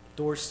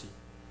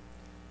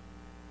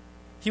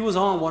 he was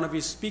on one of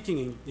his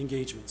speaking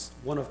engagements,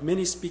 one of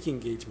many speaking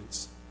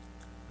engagements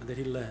that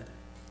he led.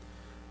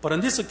 But on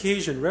this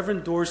occasion,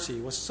 Reverend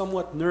Dorsey was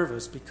somewhat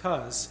nervous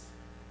because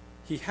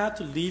he had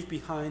to leave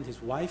behind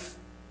his wife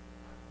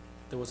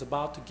that was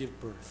about to give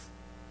birth.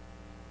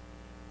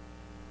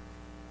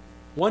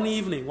 One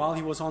evening while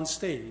he was on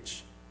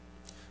stage,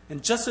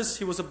 and just as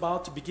he was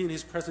about to begin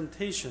his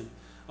presentation,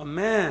 a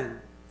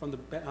man from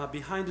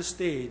behind the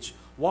stage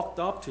walked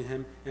up to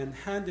him and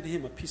handed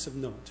him a piece of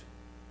note.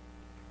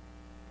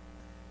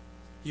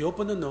 He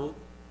opened the note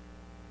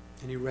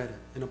and he read it.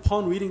 And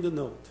upon reading the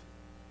note,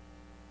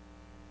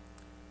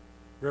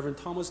 Reverend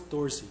Thomas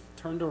Dorsey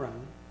turned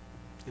around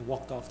and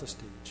walked off the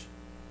stage.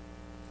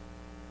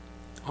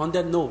 On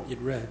that note, it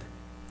read,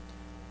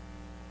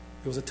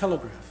 it was a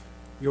telegraph.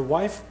 "Your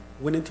wife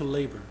went into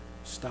labor.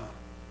 Stop.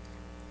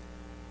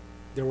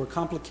 There were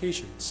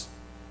complications.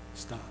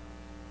 Stop.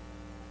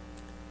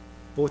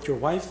 Both your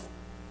wife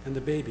and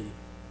the baby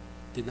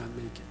did not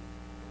make it.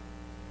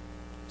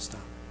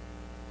 Stop."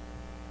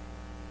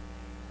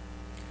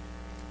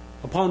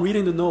 Upon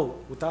reading the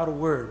note, without a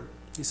word,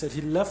 he said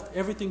he left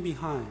everything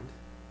behind.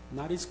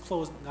 Not his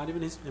clothes, not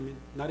even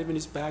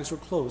his bags or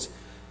clothes.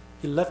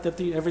 he left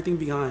everything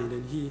behind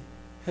and he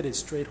headed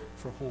straight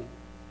for home.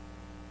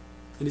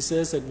 And he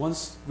says that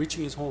once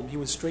reaching his home, he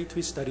went straight to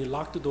his study,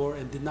 locked the door,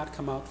 and did not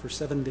come out for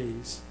 7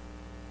 days.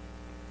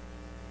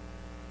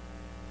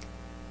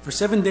 For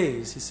 7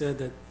 days, he said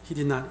that he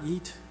did not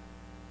eat,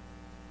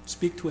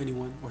 speak to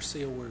anyone, or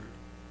say a word.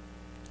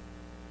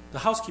 The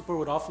housekeeper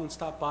would often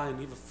stop by and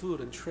leave a food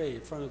and tray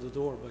in front of the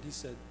door, but he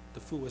said the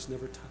food was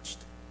never touched.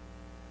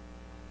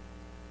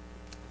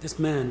 This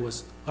man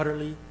was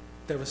utterly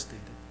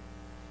devastated.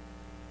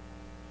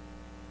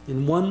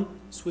 In one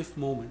swift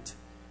moment,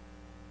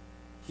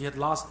 he had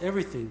lost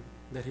everything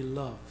that he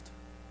loved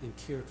and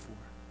cared for.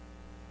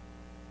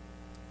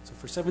 So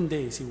for 7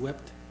 days he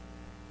wept,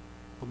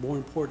 but more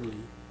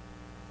importantly,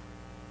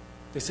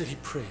 they said he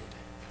prayed.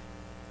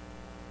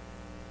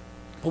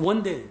 But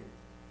one day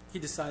he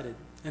decided,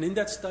 and in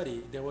that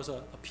study there was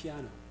a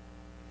piano.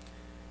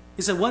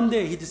 He said one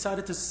day he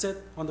decided to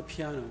sit on the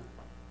piano,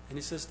 and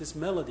he says this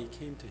melody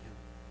came to him.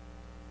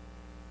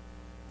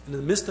 And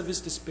in the midst of his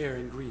despair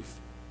and grief,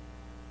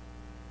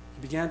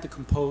 he began to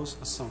compose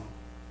a song.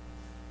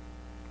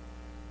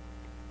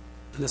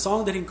 And the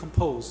song that he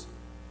composed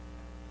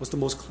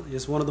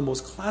is one of the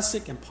most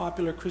classic and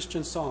popular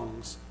Christian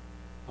songs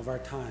of our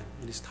time.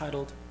 It is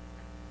titled,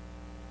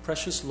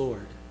 "Precious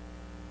Lord,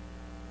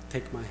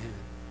 Take My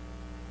Hand."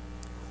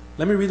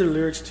 Let me read the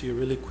lyrics to you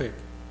really quick.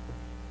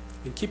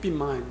 And keep in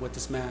mind what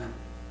this man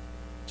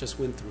just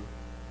went through.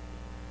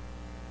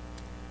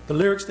 The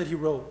lyrics that he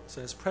wrote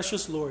says,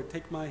 "Precious Lord,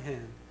 take my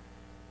hand.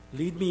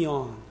 Lead me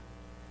on,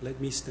 let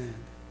me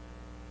stand.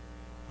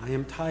 I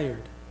am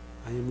tired,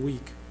 I am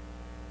weak,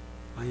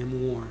 I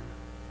am worn.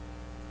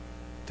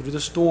 Through the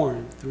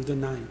storm, through the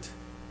night,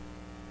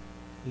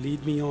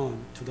 lead me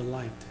on to the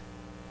light.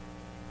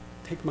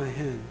 Take my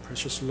hand,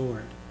 precious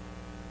Lord,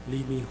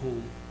 lead me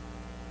home.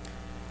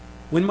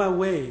 When my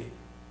way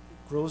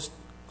grows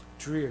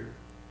drear,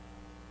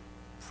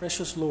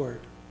 precious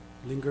Lord,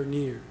 linger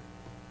near.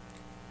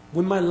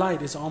 When my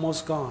light is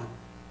almost gone,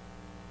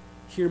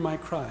 hear my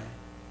cry,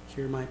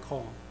 hear my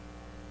call.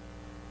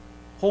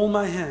 Hold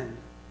my hand,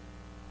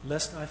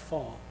 lest I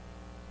fall.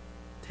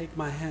 Take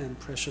my hand,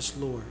 precious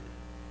Lord,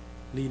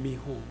 lead me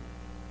home.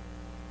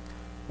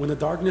 When the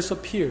darkness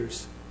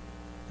appears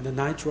and the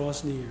night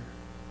draws near,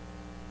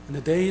 and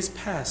the day is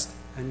past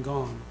and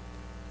gone,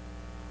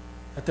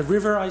 at the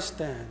river I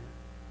stand,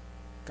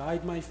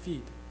 guide my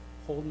feet,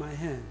 hold my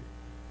hand.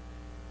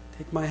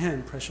 Take my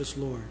hand, precious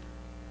Lord,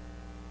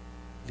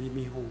 lead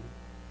me home."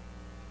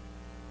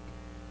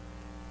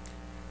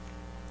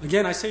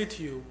 Again, I say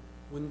to you,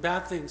 when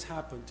bad things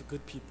happen to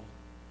good people,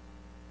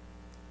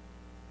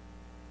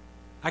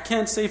 I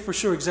can't say for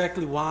sure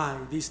exactly why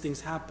these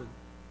things happen.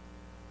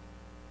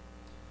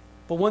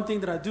 But one thing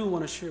that I do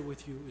want to share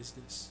with you is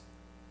this.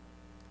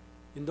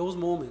 In those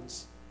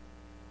moments,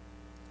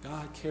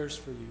 God cares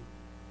for you.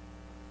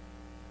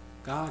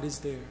 God is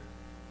there.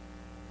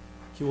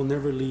 He will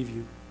never leave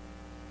you.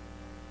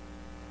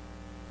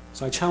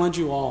 So I challenge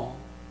you all,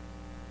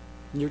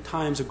 in your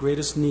times of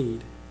greatest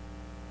need,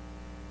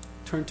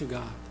 turn to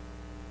God,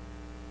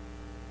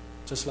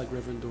 just like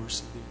Reverend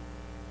Dorsey did,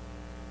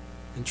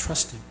 and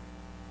trust Him.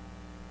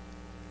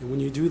 And when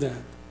you do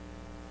that,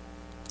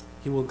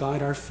 He will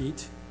guide our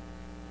feet,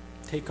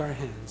 take our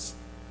hands,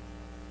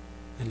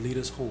 and lead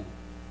us home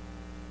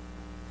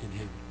in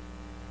Him.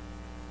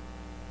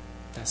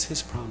 That's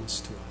His promise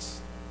to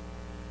us.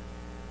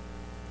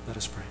 Let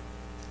us pray.